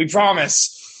 guys. We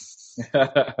promise."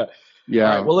 Yeah.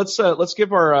 All right, well, let's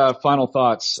give our final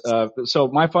thoughts. So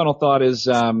my final thought is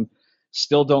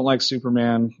still don't like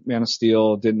Superman. Man of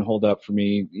Steel didn't hold up for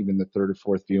me, even the third or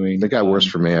fourth viewing. It got worse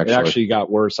for me, actually. It actually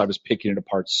got worse. I was picking it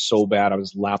apart so bad. I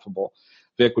was laughable.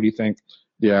 Vic, what do you think?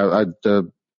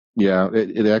 Yeah,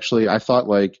 it actually, I thought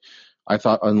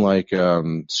unlike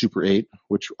Super 8,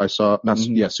 which I saw,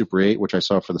 Super 8, which I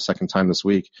saw for the second time this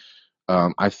week,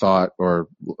 I thought, or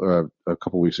a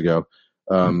couple weeks ago,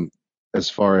 as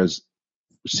far as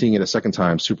seeing it a second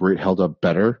time, Super 8 held up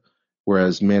better,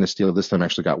 whereas Man of Steel this time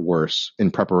actually got worse. In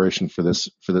preparation for this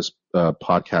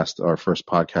podcast, our first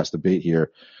podcast debate here,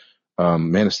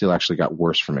 Man of Steel actually got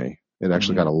worse for me. It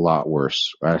actually got a lot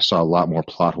worse. I saw a lot more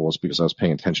plot holes because I was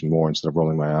paying attention more instead of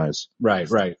rolling my eyes. Right,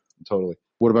 totally.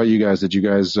 What about you guys? Did you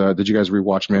guys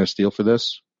rewatch Man of Steel for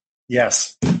this?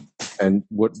 Yes. And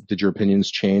what did your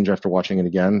opinions change after watching it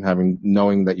again,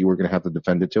 knowing that you were going to have to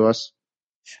defend it to us?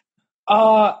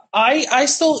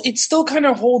 It still kind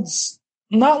of holds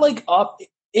not like up.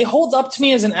 It holds up to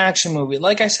me as an action movie.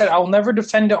 Like I said, I'll never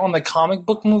defend it on the comic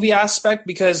book movie aspect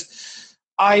because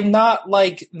I'm not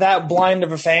like that blind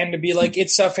of a fan to be like,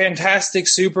 it's a fantastic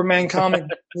Superman comic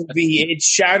book movie. It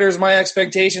shatters my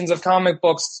expectations of comic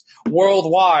books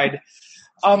worldwide.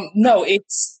 No,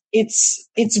 it's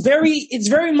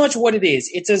very much what it is.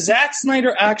 It's a Zack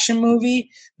Snyder action movie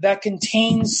that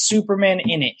contains Superman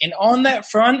in it. And on that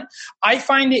front, I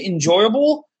find it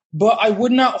enjoyable, but I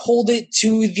would not hold it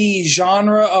to the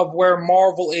genre of where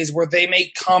Marvel is, where they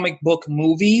make comic book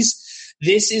movies.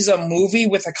 This is a movie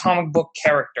with a comic book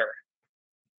character.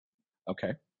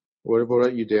 Okay. What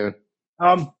about you, Dan?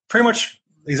 Pretty much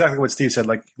exactly what Steve said.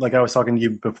 Like I was talking to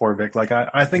you before, Vic. Like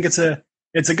I think it's a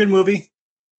good movie,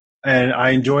 and I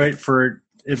enjoy it for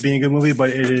it being a good movie.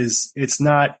 But it's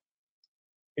not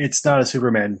a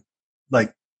Superman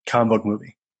like comic book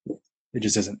movie. It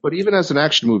just isn't. But even as an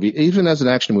action movie,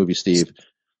 Steve,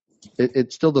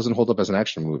 it still doesn't hold up as an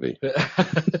action movie.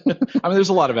 I mean, there's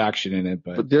a lot of action in it,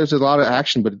 but there's a lot of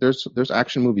action. But there's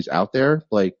action movies out there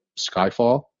like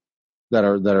Skyfall that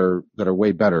are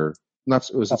way better. Was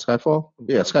it Skyfall?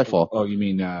 Yeah, Skyfall. Oh, you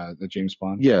mean the James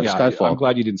Bond? Yeah, Skyfall. I'm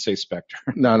glad you didn't say Spectre.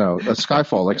 No,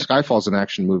 Skyfall. Like Skyfall's an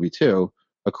action movie too,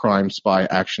 a crime spy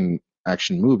action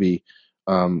movie.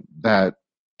 That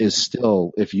is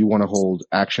still, if you want to hold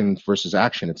action versus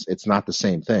action, it's not the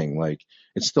same thing. Like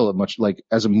it's still a much like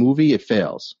as a movie, it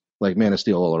fails. Like Man of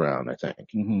Steel all around, I think.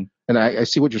 Mm-hmm. And I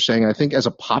see what you're saying. I think as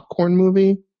a popcorn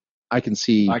movie, I can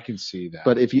see that.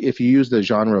 But if you use the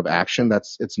genre of action,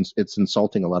 it's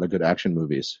insulting a lot of good action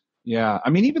movies. Yeah, I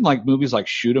mean, even like movies like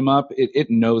Shoot 'Em Up, it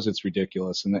knows it's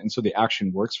ridiculous, and so the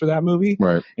action works for that movie.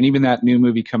 Right. And even that new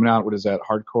movie coming out, what is that,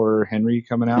 Hardcore Henry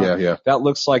coming out? Yeah. That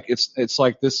looks like it's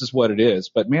like this is what it is.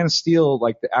 But Man of Steel,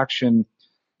 like the action,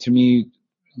 to me,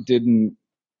 it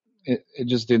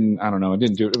just didn't. I don't know. It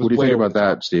didn't do it. What do you think about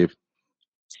that, Steve?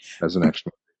 As an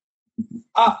action movie.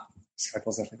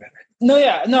 Skyfall's definitely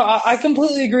better. No, I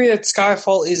completely agree that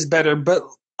Skyfall is better, but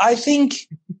I think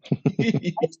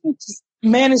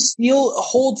Man of Steel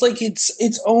holds like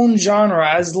its own genre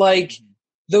as like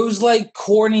those like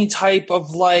corny type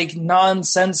of like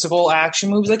nonsensical action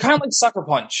movies, like kind of like Sucker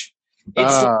Punch.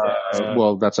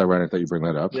 Well, that's ironic that you bring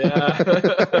that up.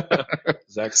 Yeah.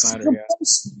 Zack Snyder.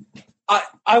 Yeah.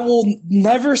 I will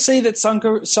never say that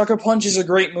Sucker Punch is a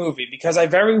great movie because I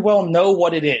very well know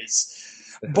what it is.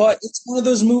 But it's one of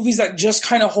those movies that just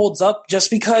kind of holds up just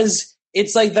because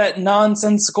it's like that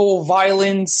nonsensical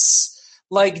violence,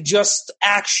 like just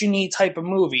action-y type of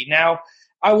movie. Now,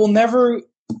 I will never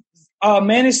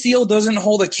Man of Steel doesn't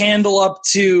hold a candle up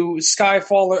to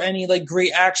Skyfall or any like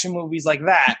great action movies like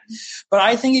that. But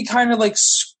I think it kind of like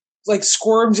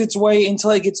squirms its way into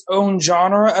like its own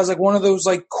genre as like one of those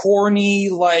like corny,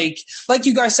 like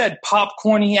you guys said,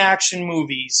 popcorny action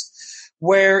movies.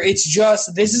 Where it's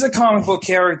just, this is a comic book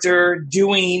character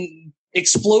doing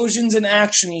explosions and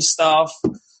action-y stuff,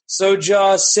 so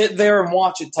just sit there and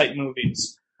watch it type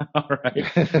movies. All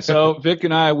right. So Vic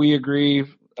and I, we agree.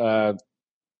 We're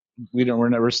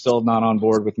still not on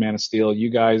board with Man of Steel. You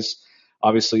guys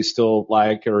obviously still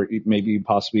like, or maybe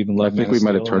possibly even love. I think we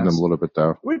might have turned them a little bit,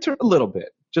 though. We turned a little bit,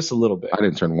 just a little bit. I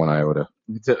didn't turn one iota.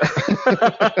 Vic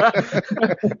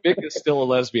is still a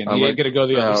lesbian. He ain't gonna go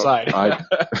the other side.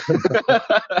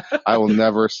 I will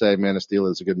never say Man of Steel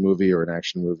is a good movie or an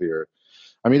action movie,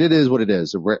 I mean, it is what it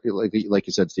is. Like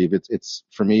you said, Steve, it's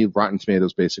for me, Rotten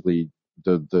Tomatoes basically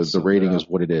the rating is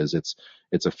what it is. It's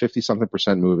a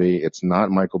 50-something% movie. It's not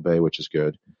Michael Bay, which is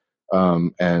good.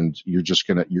 And you're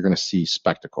gonna see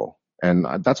spectacle, and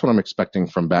that's what I'm expecting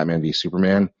from Batman v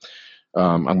Superman.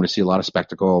 I'm going to see a lot of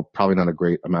spectacle, probably not a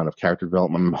great amount of character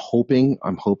development. I'm hoping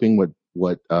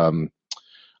what Ben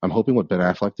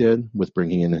Affleck did with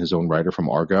bringing in his own writer from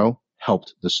Argo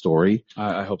helped the story.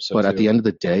 I hope so. But too. At the end of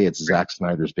the day, it's Zack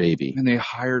Snyder's baby. And they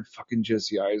hired fucking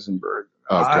Jesse Eisenberg.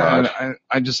 Oh God!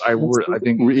 I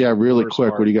think. Yeah, really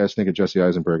quick. What do you guys think of Jesse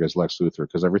Eisenberg as Lex Luthor?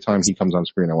 Because every time he comes on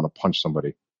screen, I want to punch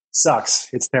somebody. Sucks.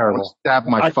 It's I terrible. want to stab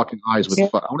my fucking eyes with. I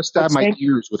want to stab my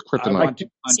ears with kryptonite.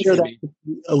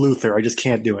 A Luthor. I just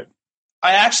can't do it.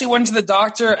 I actually went to the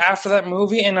doctor after that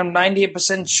movie, and I'm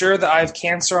 98% sure that I have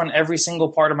cancer on every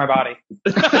single part of my body.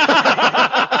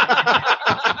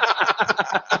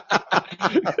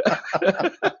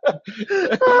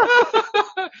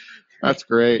 That's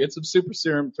great. Get some super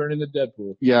serum, turn into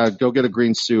Deadpool. Yeah, go get a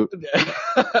green suit.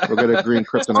 Go get a green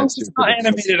kryptonite suit. It's not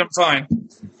animated, I'm fine.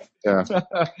 Yeah.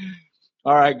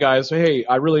 All right, guys. So, hey,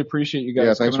 I really appreciate you guys.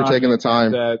 Yeah, thanks for taking the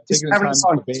time.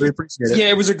 We appreciate it. Yeah,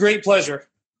 it was a great pleasure.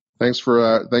 Thanks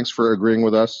for agreeing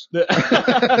with us. We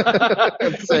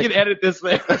can edit this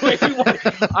later.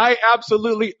 I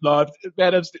absolutely loved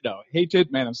Man of Steel. No,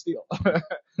 hated Man of Steel.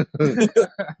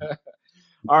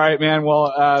 All right, man.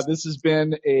 Well, this has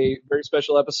been a very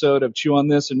special episode of Chew on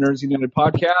This, a Nerds United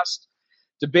podcast,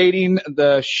 debating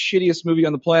the shittiest movie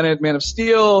on the planet, Man of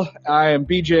Steel. I am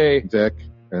BJ. Vic,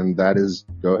 and that is,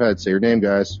 go ahead, say your name,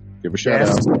 guys. Give a shout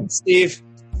out. Steve.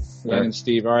 And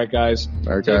Steve. All right, guys.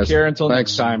 All right, Take guys. care until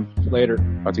Thanks. next time. Later.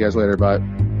 Talk to you guys later. Bye.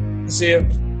 See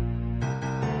you.